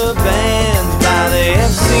transmitter banned by the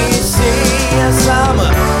FCC. Yes, I'm a